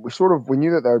 We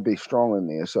knew that they would be strong in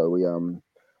there, so we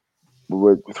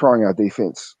were throwing our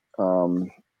defense, trying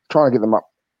to get them up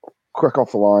quick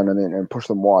off the line and push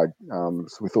them wide. So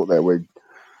we thought they'd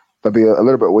be a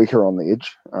little bit weaker on the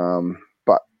edge.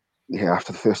 But yeah,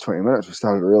 after the first 20 minutes, we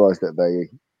started to realise that they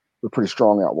were pretty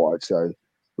strong out wide. So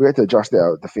we had to adjust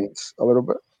our defence a little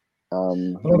bit.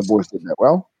 And the boys did that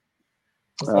well.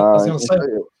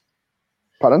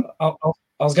 Pardon? I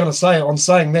was going to say, on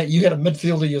saying that, you had a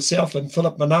midfielder yourself in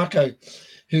Philip Monaco,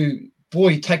 who,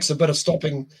 boy, takes a bit of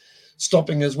stopping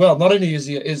as well. Not only is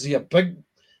he a big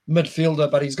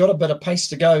midfielder, but he's got a bit of pace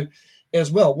to go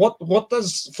as well. What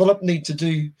does Philip need to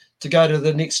do to go to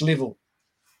the next level?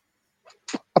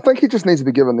 I think he just needs to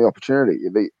be given the opportunity.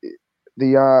 Like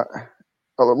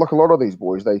a lot of these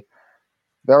boys, they'll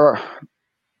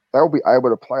be able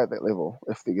to play at that level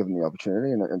if they're given the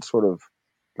opportunity, and sort of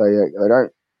they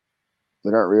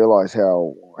don't realise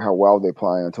how well they're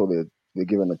playing until they're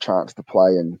given the chance to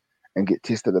play and get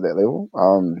tested at that level.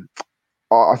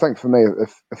 I think for me,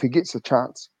 if he gets a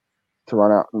chance to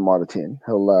run out in Mitre 10,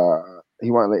 he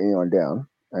won't let anyone down,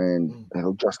 and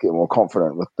he'll just get more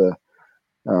confident with the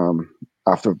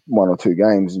after one or two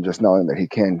games, and just knowing that he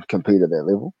can compete at that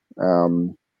level.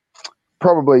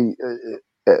 Probably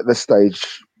at this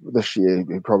stage this year,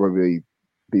 he'd probably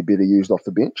be better used off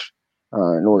the bench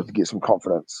in order to get some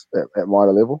confidence at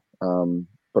Mitre level.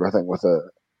 But I think with a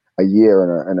year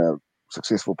and a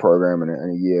successful program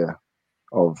and a year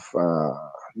of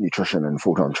nutrition and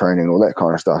full-time training, all that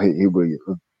kind of stuff, he'll be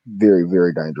a very,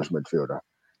 very dangerous midfielder,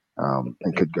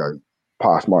 and could go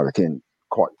past Mitre 10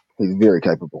 quite he's very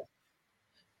capable.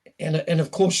 And of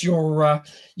course your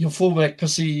fullback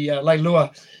Pisi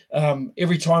Leilua,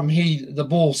 every time the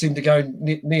ball seemed to go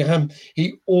near him,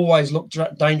 he always looked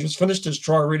dangerous. Finished his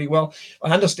try really well. I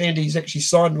understand he's actually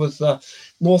signed with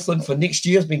Northland for next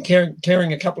year. Has been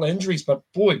carrying a couple of injuries, but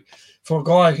boy, for a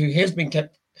guy who has been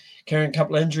carrying a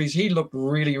couple of injuries, he looked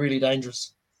really, really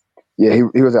dangerous. Yeah,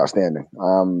 he was outstanding.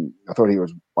 I thought he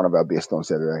was one of our best on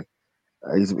Saturday.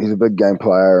 He's a big game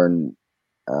player, and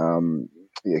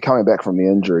coming back from the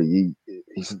injury,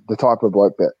 he's the type of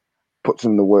bloke that puts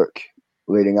in the work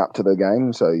leading up to the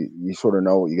game. So you sort of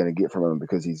know what you're going to get from him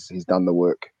because he's done the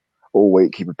work all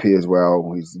week. He prepares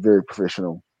well. He's very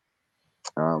professional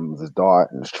with his diet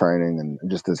and his training and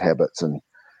just his habits. And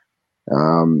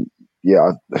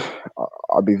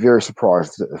I'd be very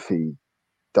surprised if he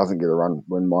doesn't get a run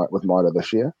with MITRE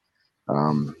this year.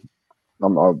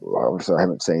 Obviously, I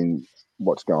haven't seen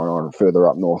what's going on further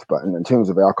up north, but in terms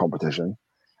of our competition,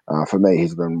 for me,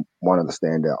 he's been one of the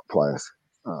standout players,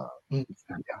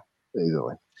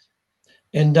 easily.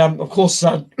 And of course,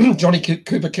 Johnny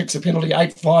Cooper kicks a penalty,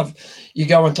 8-5. You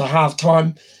go into half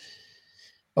time.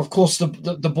 Of course, the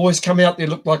boys come out. There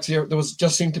looked like there was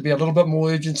just seemed to be a little bit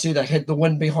more urgency. They had the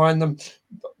wind behind them.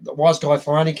 The wise guy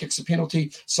Faiani kicks a penalty.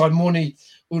 Simoni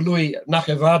Ului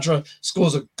Nakavadra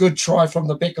scores a good try from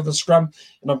the back of the scrum.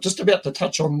 And I'm just about to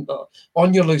touch on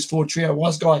your loose forward trio.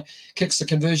 Wise guy kicks the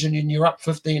conversion and you're up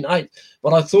 15-8.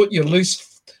 But I thought your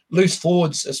loose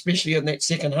forwards, especially in that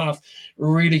second half,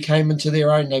 really came into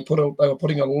their own. They were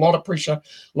putting a lot of pressure,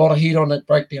 a lot of heat on that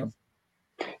breakdown.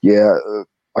 Yeah,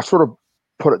 I sort of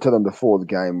put it to them before the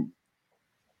game.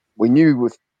 We knew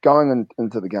with going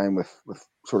into the game with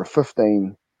sort of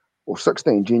 15 or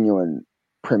 16 genuine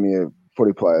Premier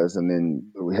footy players, and then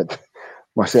we had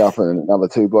myself and another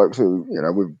two blokes who,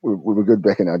 we were good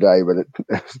back in our day, but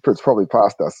it's probably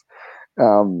past us.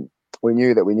 We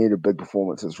knew that we needed big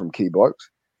performances from key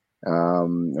blokes.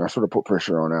 And I sort of put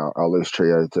pressure on our loose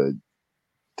trio to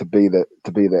be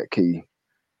that key,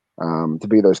 to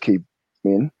be those key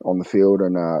men on the field,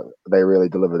 and they really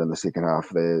delivered in the second half.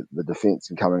 The defence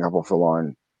and coming up off the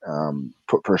line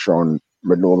put pressure on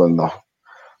Mid-Northern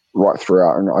right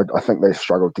throughout, and I think they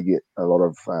struggled to get a lot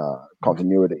of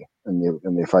continuity in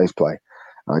their phase play,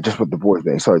 just with the boys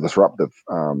being so disruptive.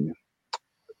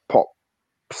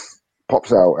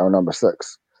 Pops our number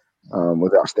 6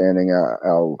 was outstanding.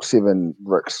 Our 7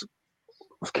 Ricks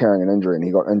was carrying an injury, and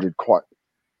he got injured quite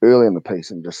early in the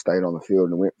piece and just stayed on the field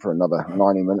and went for another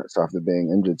 90 minutes after being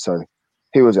injured. So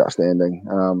he was outstanding.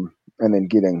 And then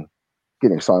getting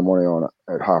Simoni on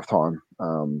at halftime,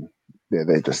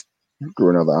 they just grew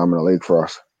another arm in the league for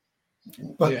us.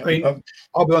 But I mean,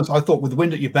 I'll be honest, I thought with the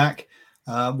wind at your back,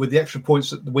 with the extra points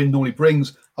that the wind normally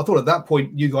brings, I thought at that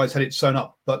point you guys had it sewn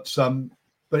up. But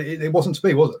it wasn't to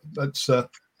be, was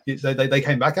it? They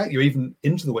came back at you even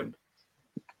into the wind.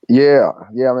 Yeah.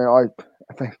 I mean,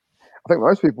 I think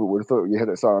most people would have thought you had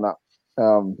it sewn up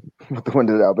with the wind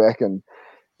at our back and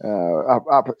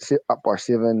up by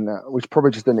 7, which probably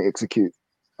just didn't execute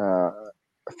a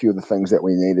few of the things that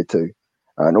we needed to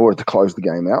in order to close the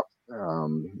game out.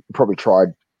 Probably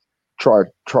tried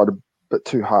a bit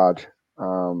too hard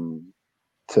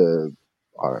to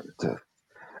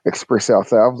express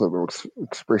ourselves or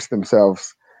express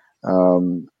themselves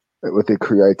with their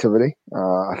creativity.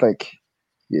 I think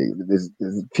there's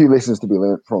a few lessons to be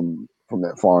learned from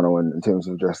that final in terms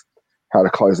of just how to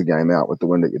close the game out with the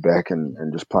wind at your back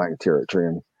and just playing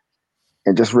territory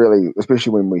and just really,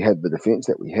 especially when we had the defence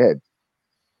that we had.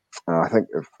 I think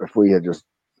if we had just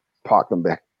parked them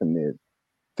back in their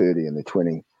 30 and their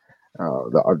 20,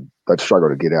 they'd struggle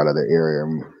to get out of that area,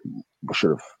 and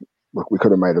we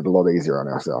could have made it a lot easier on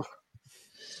ourselves.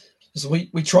 So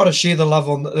we try to share the love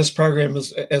on this program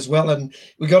as well, and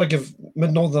we got to give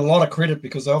Mid-Northern a lot of credit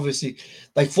because obviously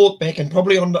they fought back and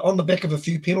probably on the back of a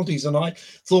few penalties. And I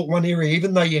thought one area,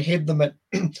 even though you had them at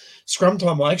scrum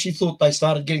time, I actually thought they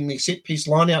started getting their set piece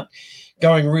line out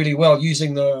going really well,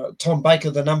 using the Tom Baker,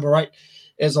 the number 8,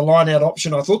 as a line out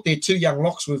option. I thought their 2 young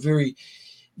locks were very,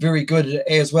 very good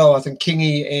as well. I think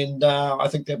Kingy and I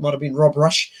think that might have been Rob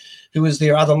Rush, who was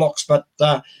their other locks, but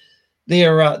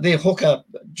their hooker,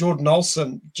 Jordan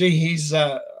Olsen, he's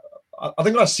I've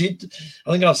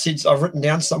written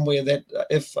down somewhere that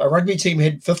if a rugby team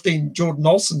had 15 Jordan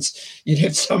Olsens, you'd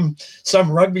have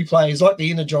some rugby players like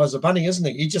the Energizer Bunny, isn't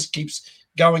he? He just keeps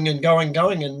going and going,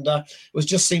 and it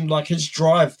just seemed like his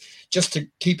drive just to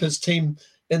keep his team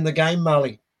in the game,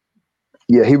 Marley.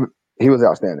 Yeah, he was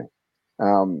outstanding.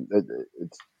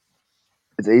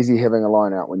 It's easy having a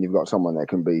line out when you've got someone that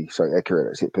can be so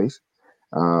accurate at set piece.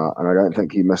 And I don't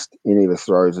think he missed any of his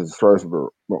throws. His throws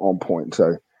were on point.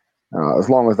 So As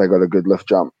long as they got a good lift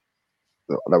jump,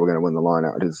 they were going to win the line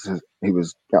out. He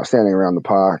was outstanding around the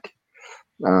park.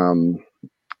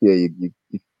 You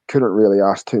couldn't really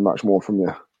ask too much more from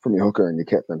your hooker and your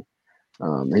captain.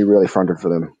 He really fronted for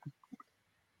them.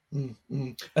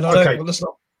 And I don't listen.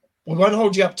 We won't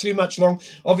hold you up too much long.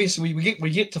 Obviously, we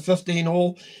get to 15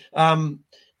 all. And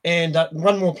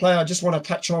one more player I just want to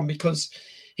touch on because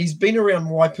he's been around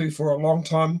Waipu for a long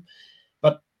time.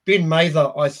 But Ben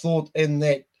Mather, I thought in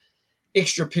that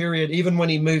extra period, even when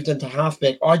he moved into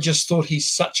halfback, I just thought he's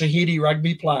such a heady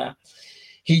rugby player.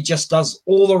 He just does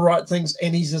all the right things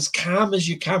and he's as calm as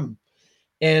you come.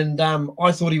 And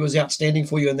I thought he was outstanding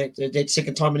for you in that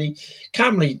second time. And he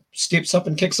calmly steps up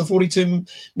and kicks a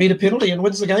 42-metre penalty and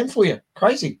wins the game for you.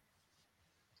 Crazy.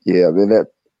 Yeah, I mean,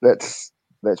 that's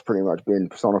pretty much been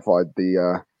personified.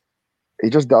 He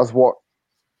just does what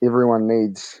everyone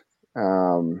needs.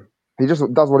 He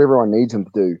just does what everyone needs him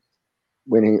to do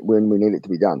when we need it to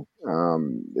be done.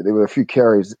 There were a few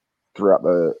carries throughout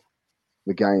the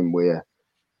game where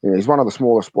he's one of the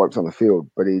smallest blokes on the field,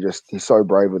 but he's so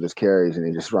brave with his carries and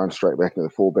he just runs straight back to the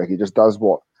fullback. He just does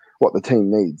what the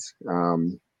team needs.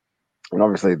 And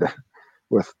obviously,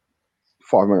 with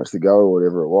 5 minutes to go or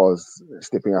whatever it was,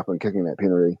 stepping up and kicking that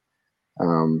penalty,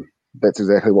 that's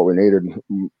exactly what we needed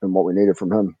and what we needed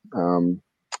from him.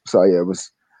 So yeah, it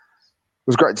was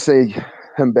great to see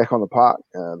him back on the park.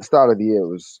 The start of the year it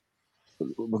was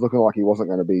looking like he wasn't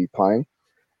going to be playing,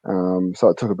 so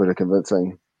it took a bit of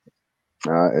convincing.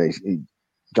 He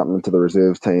jumped into the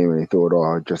reserves team and he thought,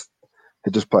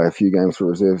 he'd just play a few games for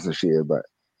reserves this year, but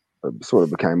it sort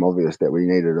of became obvious that we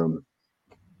needed him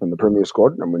in the Premier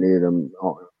squad and we needed him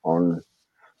on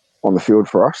the field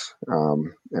for us,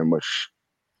 in which,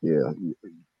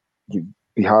 you'd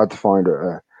be hard to find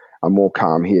a more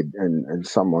calm head and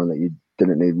someone that you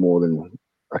didn't need more than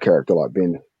a character like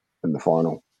Ben in the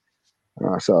final.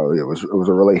 So it was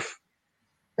a relief.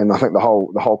 And I think the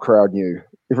whole crowd knew,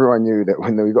 everyone knew that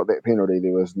when we got that penalty,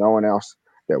 there was no one else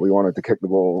that we wanted to kick the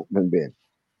ball than Ben.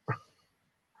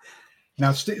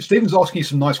 Now, Stephen's asking you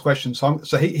some nice questions,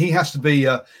 so he has to be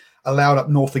allowed up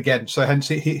north again. So hence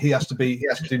he has to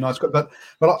do nice. But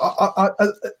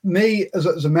me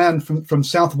as a man from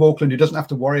south of Auckland who doesn't have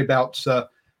to worry about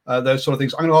those sort of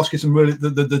things, I'm going to ask you some really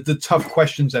the tough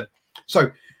questions then.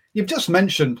 So you've just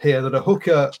mentioned here that a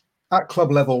hooker at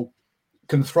club level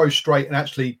can throw straight and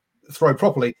actually throw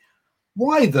properly.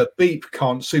 Why the beep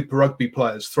can't Super Rugby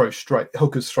players throw straight,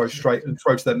 hookers throw straight and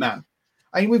throw to their man?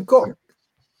 I mean, we've got...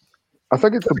 I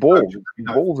think it's the ball.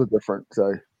 The balls are different,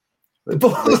 so they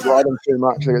ride them too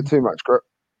much. They get too much grip.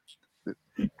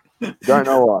 Don't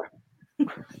know why.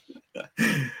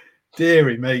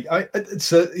 Deary me.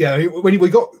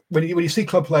 When you see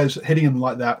club players hitting them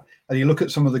like that, and you look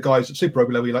at some of the guys at Super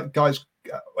Rugby level, you're like, guys,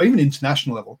 or even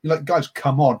international level, you're like, guys,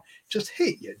 come on, just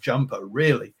hit your jumper,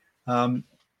 really.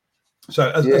 So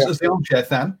as the armchair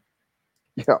fan,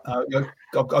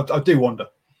 I do wonder.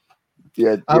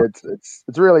 It's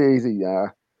really easy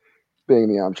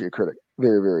being the armchair critic.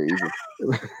 Very, very easy.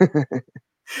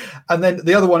 And then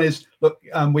the other one is, look,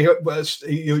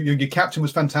 your captain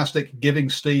was fantastic, giving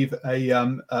Steve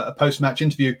a post-match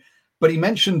interview, but he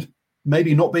mentioned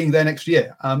maybe not being there next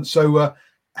year. So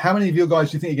how many of your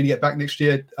guys do you think you're going to get back next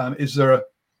year? Is there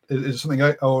something,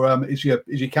 or is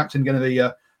your captain going to be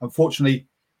unfortunately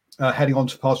heading on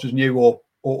to pastures new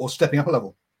or stepping up a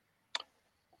level?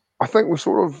 I think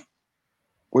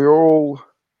we're all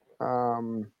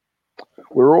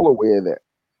aware that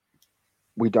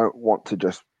we don't want to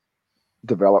just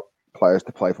develop players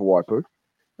to play for Waipu.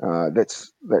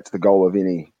 That's the goal of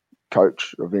any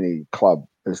coach, of any club,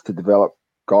 is to develop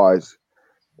guys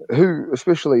who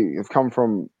especially have come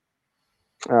from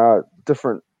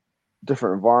different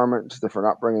environments,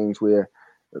 different upbringings, where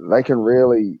they can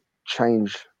really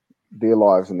change their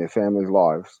lives and their families'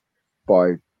 lives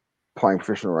by playing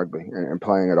professional rugby and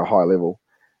playing at a high level.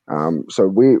 So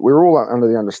we're all under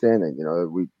the understanding,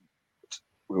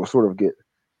 we'll sort of get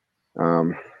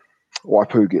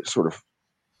Waipu gets sort of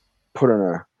put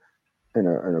in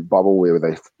a bubble where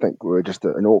they think we're just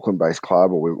an Auckland-based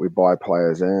club, or we buy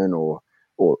players in, or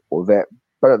that.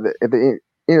 But at the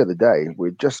end of the day,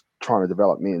 we're just trying to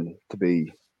develop men to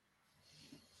be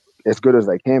as good as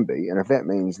they can be, and if that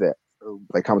means that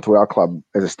they come to our club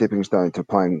as a stepping stone to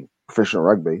playing professional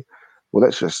rugby, well,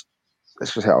 that's just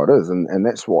how it is, and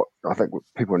that's what I think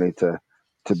people need to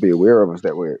be aware of, is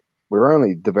that we're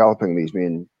only developing these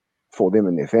men for them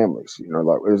and their families.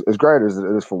 Like as great as it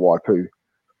is for Waipu,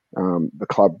 the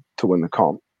club, to win the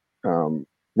comp,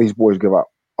 these boys give up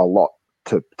a lot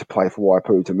to play for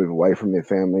Waipu, to move away from their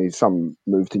families. Some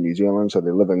move to New Zealand, so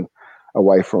they're living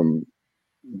away from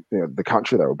the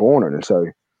country they were born in. And so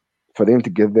for them to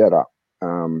give that up,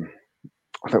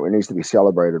 I think it needs to be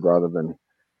celebrated rather than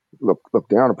look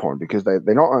down upon, because they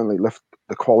not only lift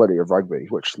the quality of rugby,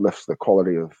 which lifts the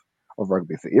quality of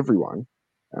rugby for everyone,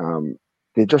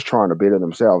 they're just trying to better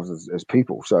themselves as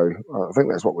people. So I think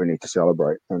that's what we need to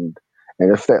celebrate. And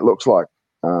if that looks like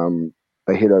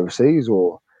they head overseas,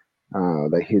 or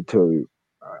they head to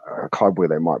a club where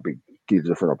they might get a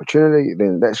different opportunity,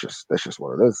 then that's just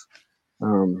what it is.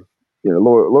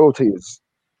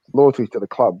 Loyalty to the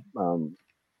club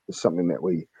is something that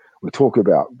we talk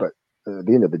about, but at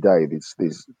the end of the day, there's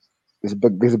a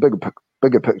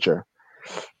bigger picture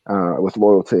with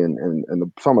loyalty,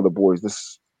 and some of the boys,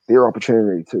 their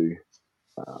opportunity to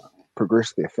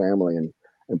progress their family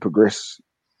and progress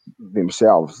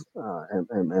themselves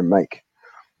and make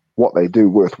what they do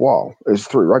worthwhile is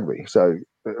through rugby. So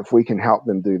if we can help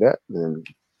them do that, then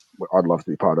I'd love to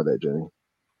be part of that journey.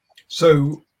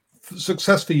 So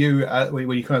success for you, when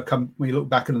you look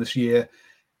back into this year,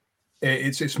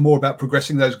 it's more about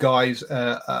progressing those guys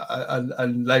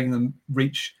and letting them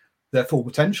reach their full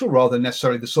potential, rather than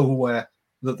necessarily the silverware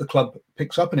that the club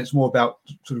picks up. And it's more about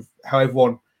sort of how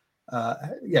everyone,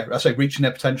 reaching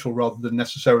their potential rather than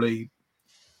necessarily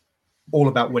all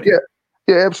about winning.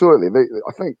 Yeah, absolutely.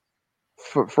 I think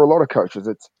for a lot of coaches,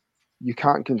 you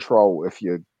can't control if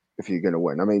you're going to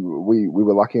win. I mean, we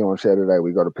were lucky on Saturday.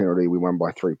 We got a penalty. We won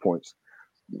by 3 points.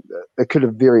 It could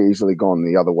have very easily gone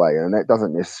the other way, and that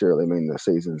doesn't necessarily mean the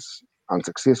season's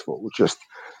unsuccessful. It's just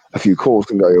a few calls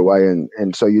can go your way,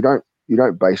 and so you don't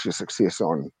base your success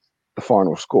on the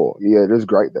final score. Yeah, it is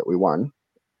great that we won,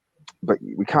 but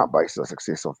we can't base our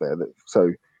success off that.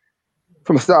 So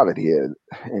from the start of the year,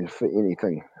 and for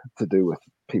anything to do with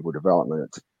people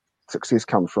development, success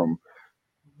comes from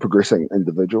progressing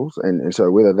individuals, and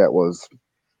so whether that was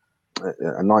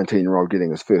a 19-year-old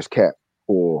getting his first cap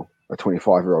or a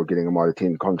 25-year-old getting a Mitre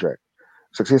 10 contract,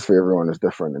 success for everyone is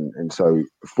different, and so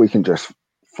if we can just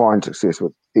find success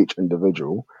with each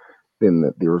individual, then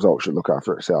the result should look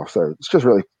after itself. So it's just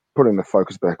really putting the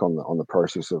focus back on the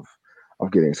process of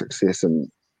getting success.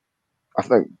 And I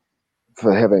think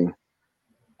for having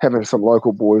some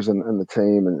local boys in the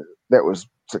team, and that was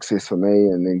success for me,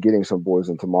 and then getting some boys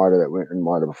into Mitre that weren't in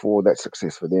Mitre before, that's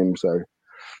success for them. So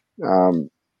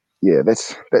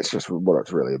that's just what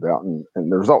it's really about, and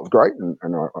the result's great, and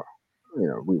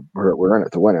we're in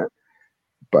it to win it,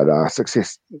 but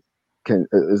success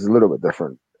is a little bit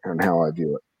different in how I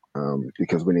view it,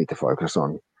 because we need to focus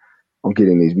on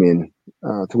getting these men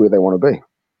to where they want to be.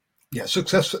 Yeah,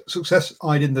 success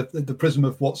eyed in the prism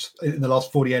of what's in the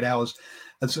last 48 hours,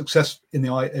 and success in the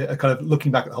eye, kind of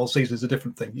looking back at the whole season, is a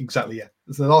different thing. Exactly, yeah.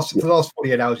 For the last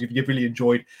 48 hours, you've really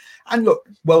enjoyed, and look,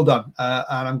 well done,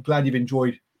 and I'm glad you've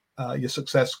enjoyed your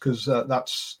success, because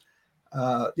that's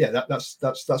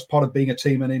part of being a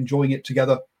team and enjoying it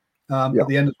together at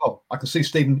the end as well. I can see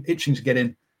Stephen itching to get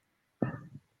in.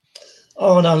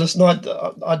 Oh no, listen, I'd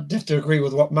have to agree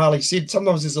with what Marley said.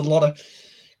 Sometimes there's a lot of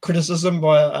criticism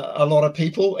by a lot of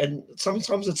people, and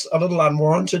sometimes it's a little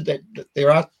unwarranted. That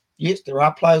there are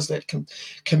players that can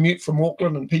commute from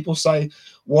Auckland, and people say,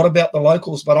 what about the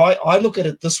locals? But I look at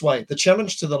it this way: the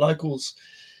challenge to the locals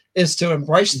is to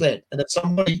embrace that. And if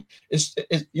somebody is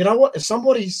if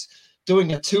somebody's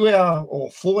doing a 2-hour or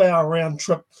 4-hour round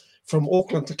trip from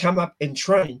Auckland to come up and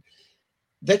train,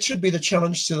 that should be the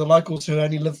challenge to the locals who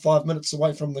only live 5 minutes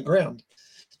away from the ground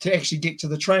to actually get to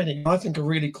the training. I think a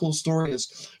really cool story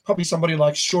is probably somebody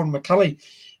like Sean McCulley.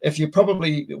 If you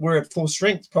probably were at full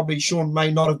strength, probably Sean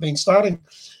may not have been starting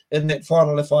in that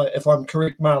final, if I'm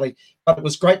correct, Marley. But it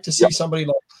was great to see somebody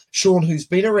like Sean, who's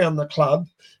been around the club,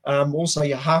 also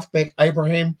your halfback,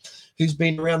 Abraham, who's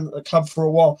been around the club for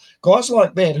a while. Guys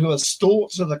like that who are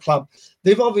stalwarts of the club,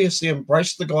 they've obviously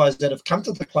embraced the guys that have come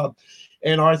to the club.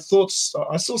 And I saw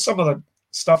some of the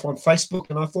stuff on Facebook,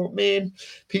 and I thought, man,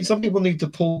 some people need to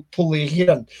pull their head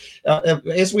in.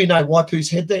 As we know, Waipu's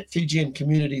had that Fijian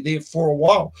community there for a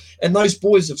while, and those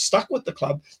boys have stuck with the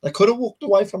club. They could have walked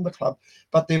away from the club,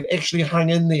 but they've actually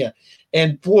hung in there.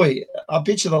 And boy, I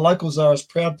bet you the locals are as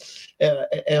proud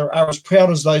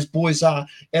as those boys are,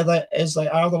 as they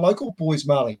are the local boys,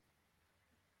 Marley.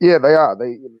 Yeah, they are.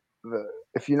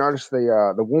 If you notice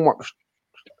the warm-up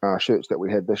shirts that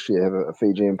we had this year have a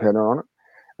Fijian pattern on it,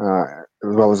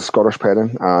 as well as a Scottish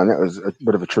pattern, and that was a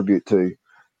bit of a tribute to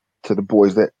the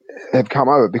boys that have come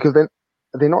over, because they're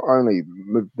not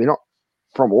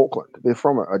from Auckland, they're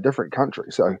from a different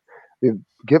country, so they've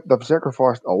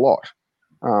sacrificed a lot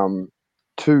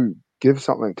to give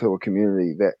something to a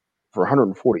community that for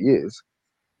 140 years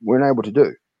weren't able to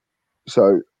do.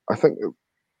 So I think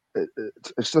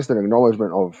it's just an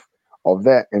acknowledgement of of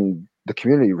that, and the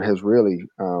community has really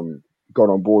got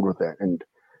on board with that. And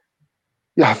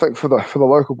yeah, I think for the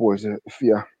local boys, if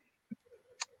you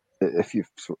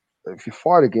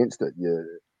fight against it,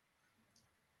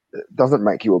 it doesn't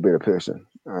make you a better person.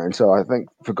 And so I think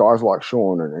for guys like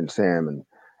Sean and Sam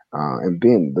and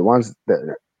Ben, the ones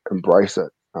that embrace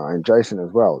it, and Jason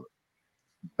as well,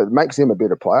 it makes them a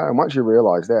better player. And once you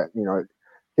realise that,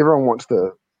 everyone wants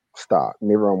to start,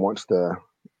 and everyone wants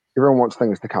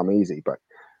things to come easy. But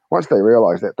once they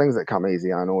realise that things that come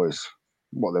easy aren't always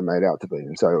what they're made out to be,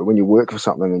 and so when you work for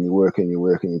something and you work and you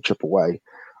work and you chip away,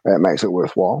 that makes it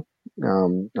worthwhile.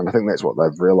 And I think that's what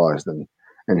they've realised, and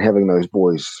having those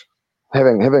boys,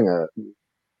 having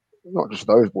not just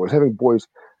those boys, having boys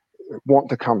want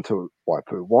to come to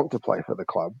Waipu, want to play for the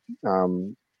club.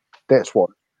 That's what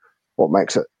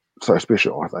makes it so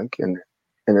special, I think. And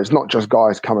it's not just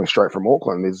guys coming straight from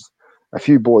Auckland. There's a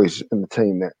few boys in the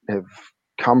team that have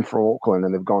come from Auckland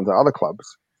and they've gone to other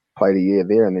clubs, played a year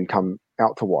there, and then come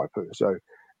out to Waipu. So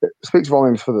it speaks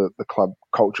volumes for the club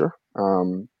culture.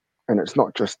 And it's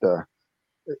not just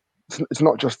it's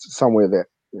not just somewhere that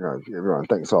everyone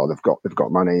thinks, they've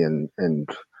got money and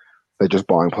they're just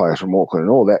buying players from Auckland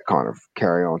and all that kind of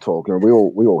carry on talk. We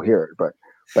all hear it, but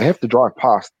they have to drive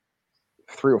past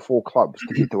 3 or 4 clubs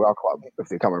to get to our club if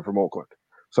they're coming from Auckland.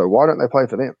 So why don't they play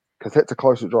for them? Because that's a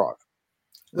closer drive.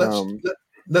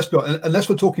 Let's be honest, unless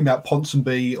we're talking about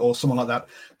Ponsonby or someone like that,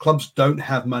 clubs don't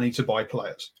have money to buy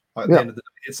players. At the end of the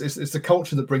day, it's the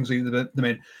culture that brings them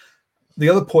in. The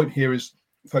other point here is,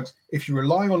 folks, if you're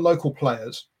relying on local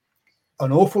players,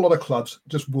 an awful lot of clubs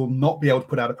just will not be able to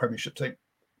put out a Premiership team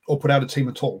or put out a team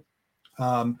at all.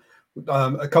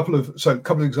 A couple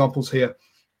of examples here.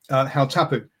 How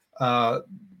Tapu,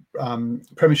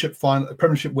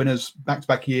 Premiership winners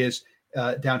back-to-back years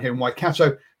down here in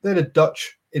Waikato. They had a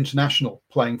Dutch international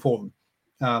playing for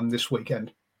them this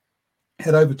weekend.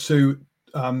 Head over to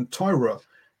Tairua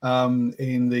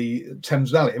in the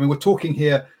Thames Valley. I mean, we're talking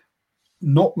here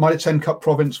not Mitre 10 Cup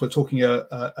province. We're talking a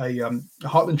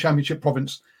Heartland Championship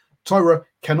province. Tairua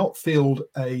cannot field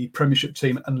a Premiership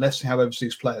team unless they have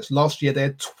overseas players. Last year, they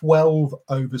had 12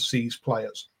 overseas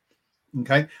players.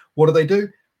 Okay, what do?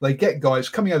 They get guys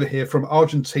coming over here from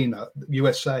Argentina,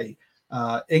 USA,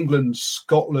 England,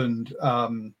 Scotland.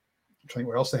 I'm trying to think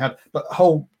where else they had, but a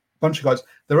whole bunch of guys.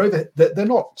 They're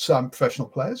not professional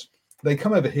players. They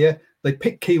come over here. They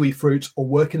pick kiwi fruit or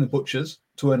work in the butchers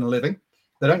to earn a living.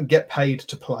 They don't get paid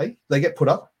to play. They get put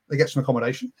up. They get some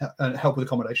accommodation and help with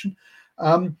accommodation.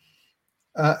 And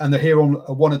they're here on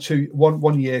a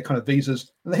 1 year kind of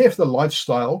visas. And they're here for the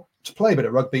lifestyle, to play a bit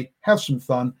of rugby, have some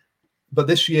fun. But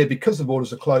this year, because the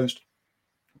borders are closed,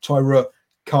 Tairua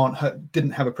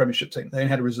didn't have a Premiership team. They only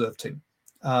had a reserve team.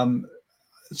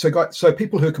 So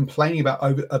people who are complaining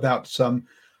about some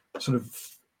sort of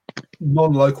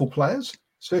non-local players,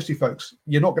 seriously, folks,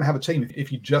 you're not going to have a team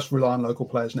if you just rely on local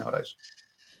players nowadays.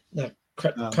 No,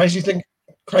 crazy thing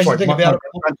about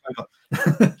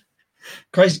it.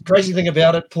 Crazy thing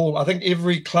about it, Paul. I think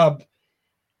every club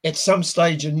at some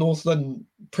stage in Northland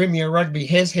Premier Rugby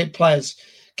has had players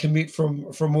commute from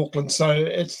Auckland. So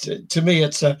it's to me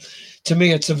it's a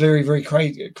very, very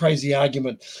crazy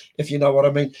argument, if you know what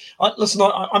I mean.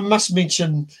 I must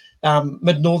mention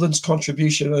Mid Northern's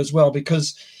contribution as well,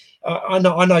 because I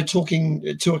know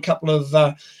talking to a couple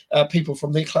of people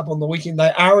from their club on the weekend,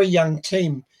 they are a young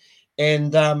team,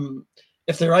 and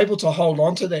if they're able to hold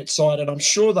on to that side, and I'm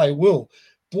sure they will,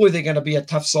 boy, they're going to be a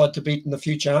tough side to beat in the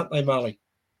future, aren't they, Marley?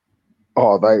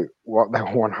 Oh, they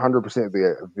 100% be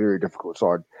a very difficult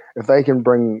side. If they can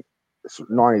bring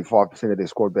 95% of their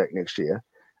squad back next year,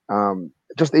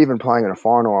 just even playing in a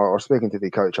final, I was speaking to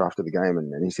their coach after the game,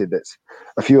 and he said that's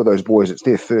a few of those boys, it's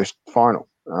their first final.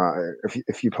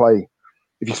 If you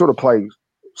sort of play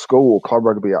school or club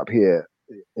rugby up here,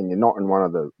 and you're not in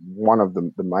one of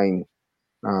the main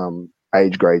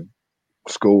age grade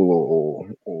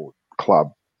school or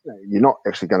club, you're not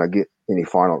actually going to get any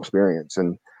final experience.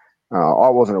 And I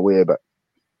wasn't aware, but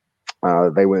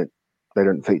they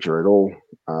didn't feature at all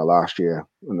last year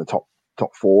in the top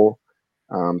 4.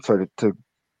 So to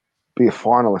be a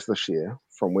finalist this year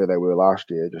from where they were last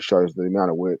year just shows the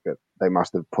amount of work that they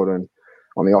must have put in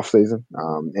on the off season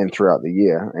and throughout the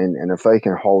year. And if they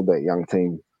can hold that young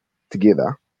team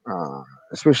together,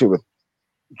 especially with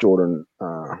Jordan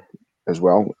as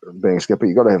well being a skipper,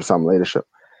 you've got to have some leadership.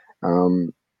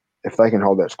 If they can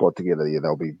hold that squad together,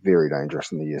 they'll be very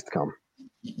dangerous in the years to come.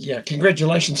 Yeah,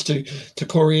 congratulations to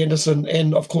Corey Anderson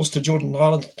and of course to Jordan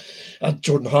Olsen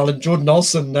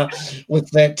with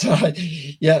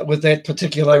that with that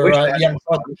particular young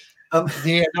side.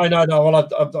 Yeah, no.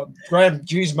 Well, Graham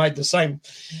Hughes made the same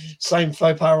faux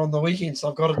pas on the weekend, so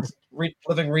I've got it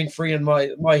living rent-free in my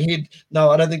head. No,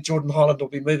 I don't think Jordan Holland will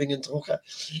be moving into hooker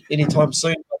anytime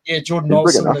soon. But yeah, Jordan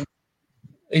Olsen,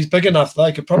 he's big enough, though.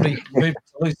 He could probably move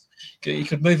to loose. He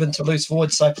could move into loose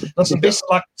forward. So listen, best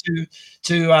luck to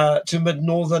Mid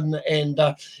Northern and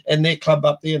their club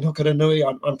up there in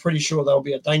Hukaranui. I'm pretty sure they'll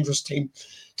be a dangerous team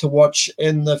to watch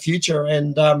in the future.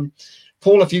 And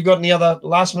Paul, if you've got any other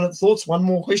last minute thoughts, one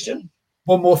more question.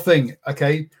 One more thing,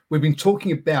 okay? We've been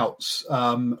talking about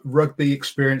rugby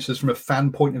experiences from a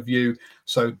fan point of view.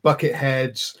 So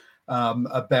Bucketheads,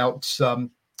 about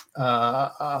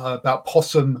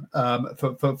Possum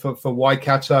for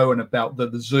Waikato, and about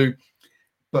the zoo.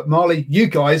 But Marley, you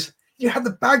guys, you had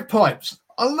the bagpipes.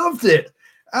 I loved it.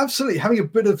 Absolutely, having a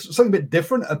bit of something a bit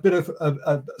different, a bit of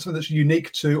something that's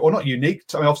unique to, or not unique.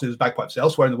 I mean, obviously there's bagpipes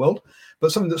elsewhere in the world,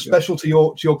 but something that's special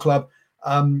to your club.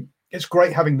 It's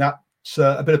great having that.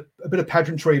 A bit of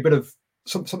pageantry, a bit of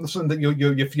something that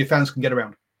your fans can get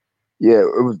around. Yeah,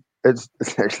 it's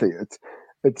actually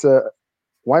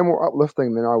way more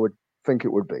uplifting than I would think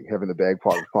it would be, having the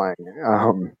bagpipes playing.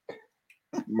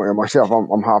 Myself,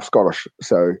 I'm half Scottish,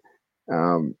 so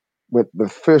with the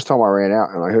first time I ran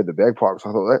out and I heard the bagpipes,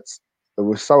 I thought it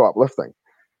was so uplifting.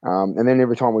 And then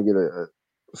every time we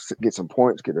get some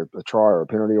points, get a try or a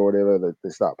penalty or whatever, they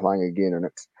start playing again, and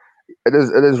it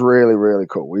is really, really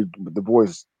cool. The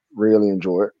boys really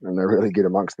enjoy it and they really get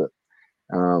amongst it.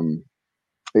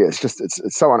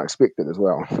 It's so unexpected as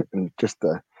well, and just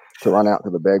to run out to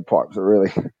the bagpipes, it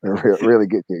really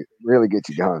gets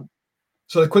you going.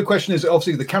 So the quick question is,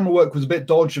 obviously the camera work was a bit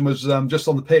dodgy and was just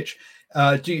on the pitch.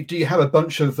 Do you have a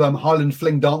bunch of Highland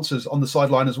Fling dancers on the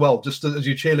sideline as well, just as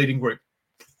your cheerleading group?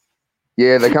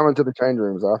 Yeah, they come into the change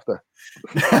rooms after.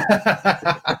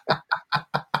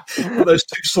 Put those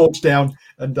two swords down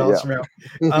and dance around.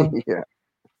 Yeah.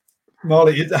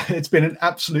 Marley, it's been an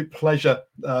absolute pleasure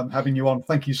having you on.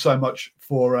 Thank you so much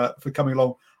for coming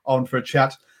along on for a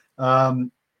chat. We've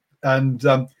run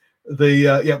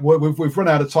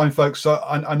out of time, folks. So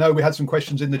I know we had some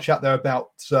questions in the chat there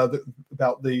about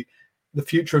the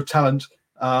future of talent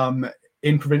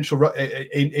in provincial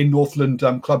in Northland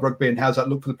club rugby, and how's that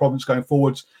look for the province going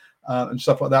forwards and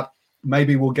stuff like that.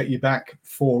 Maybe we'll get you back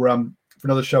for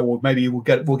another show, or maybe we'll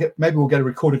get a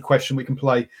recorded question we can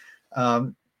play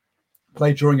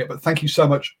during it. But thank you so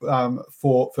much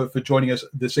for joining us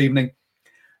this evening.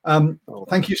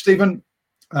 Thank you, Stephen.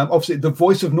 Obviously, the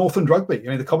voice of Northland rugby.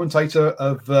 The commentator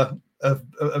of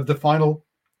the final.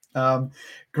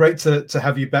 Great to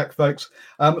have you back, folks.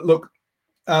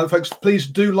 Folks, please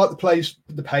do like the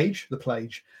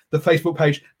Facebook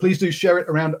page. Please do share it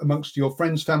around amongst your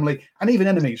friends, family, and even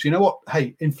enemies. You know what?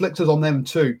 Hey, inflict us on them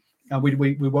too. We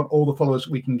want all the followers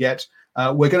we can get.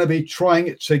 We're going to be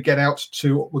trying to get out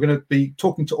to. We're going to be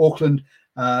talking to Auckland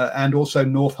and also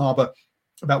North Harbour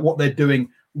about what they're doing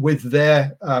with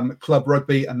their club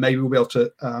rugby, and maybe we'll be able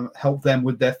to help them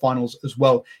with their finals as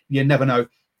well. You never know.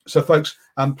 So, folks,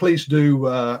 please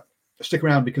do stick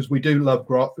around, because we do love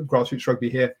grassroots rugby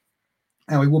here,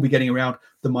 and we will be getting around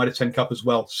the Mitre 10 Cup as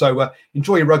well. So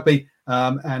enjoy your rugby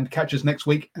and catch us next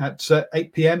week at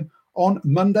 8 p.m. on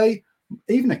Monday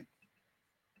evening.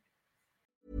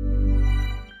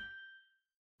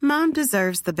 Mom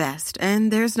deserves the best,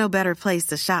 and there's no better place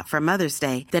to shop for Mother's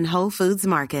Day than Whole Foods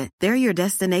Market. They're your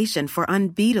destination for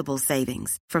unbeatable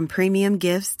savings, from premium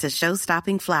gifts to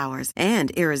show-stopping flowers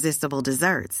and irresistible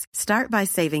desserts. Start by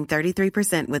saving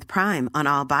 33% with Prime on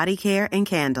all body care and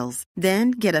candles.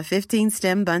 Then get a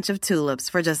 15-stem bunch of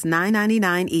tulips for just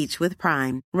 $9.99 each with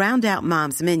Prime. Round out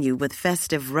Mom's menu with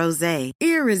festive rosé,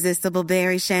 irresistible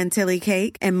berry chantilly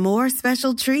cake, and more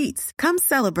special treats. Come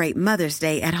celebrate Mother's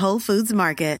Day at Whole Foods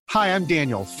Market. Hi, I'm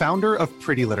Daniel, founder of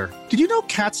Pretty Litter. Did you know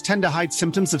cats tend to hide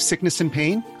symptoms of sickness and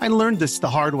pain? I learned this the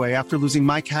hard way after losing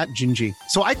my cat, Gingy.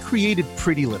 So I created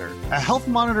Pretty Litter, a health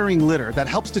monitoring litter that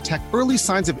helps detect early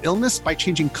signs of illness by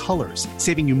changing colors,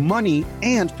 saving you money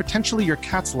and potentially your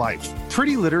cat's life.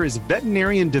 Pretty Litter is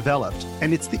veterinarian developed,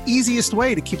 and it's the easiest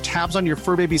way to keep tabs on your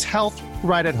fur baby's health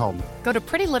right at home. Go to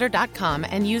prettylitter.com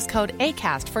and use code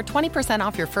ACAST for 20%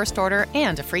 off your first order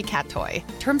and a free cat toy.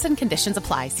 Terms and conditions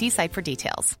apply. See site for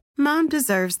details. Mom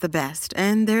deserves the best,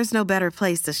 and there's no better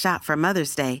place to shop for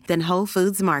Mother's Day than Whole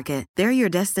Foods Market. They're your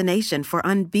destination for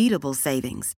unbeatable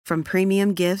savings, from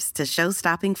premium gifts to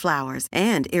show-stopping flowers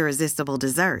and irresistible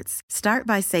desserts. Start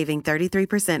by saving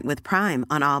 33% with Prime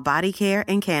on all body care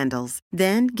and candles.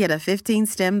 Then get a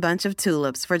 15-stem bunch of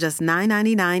tulips for just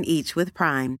 $9.99 each with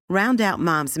Prime. Round out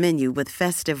Mom's menu with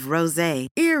festive rosé,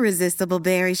 irresistible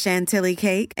berry chantilly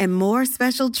cake, and more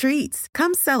special treats.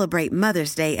 Come celebrate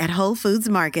Mother's Day at Whole Foods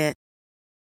Market.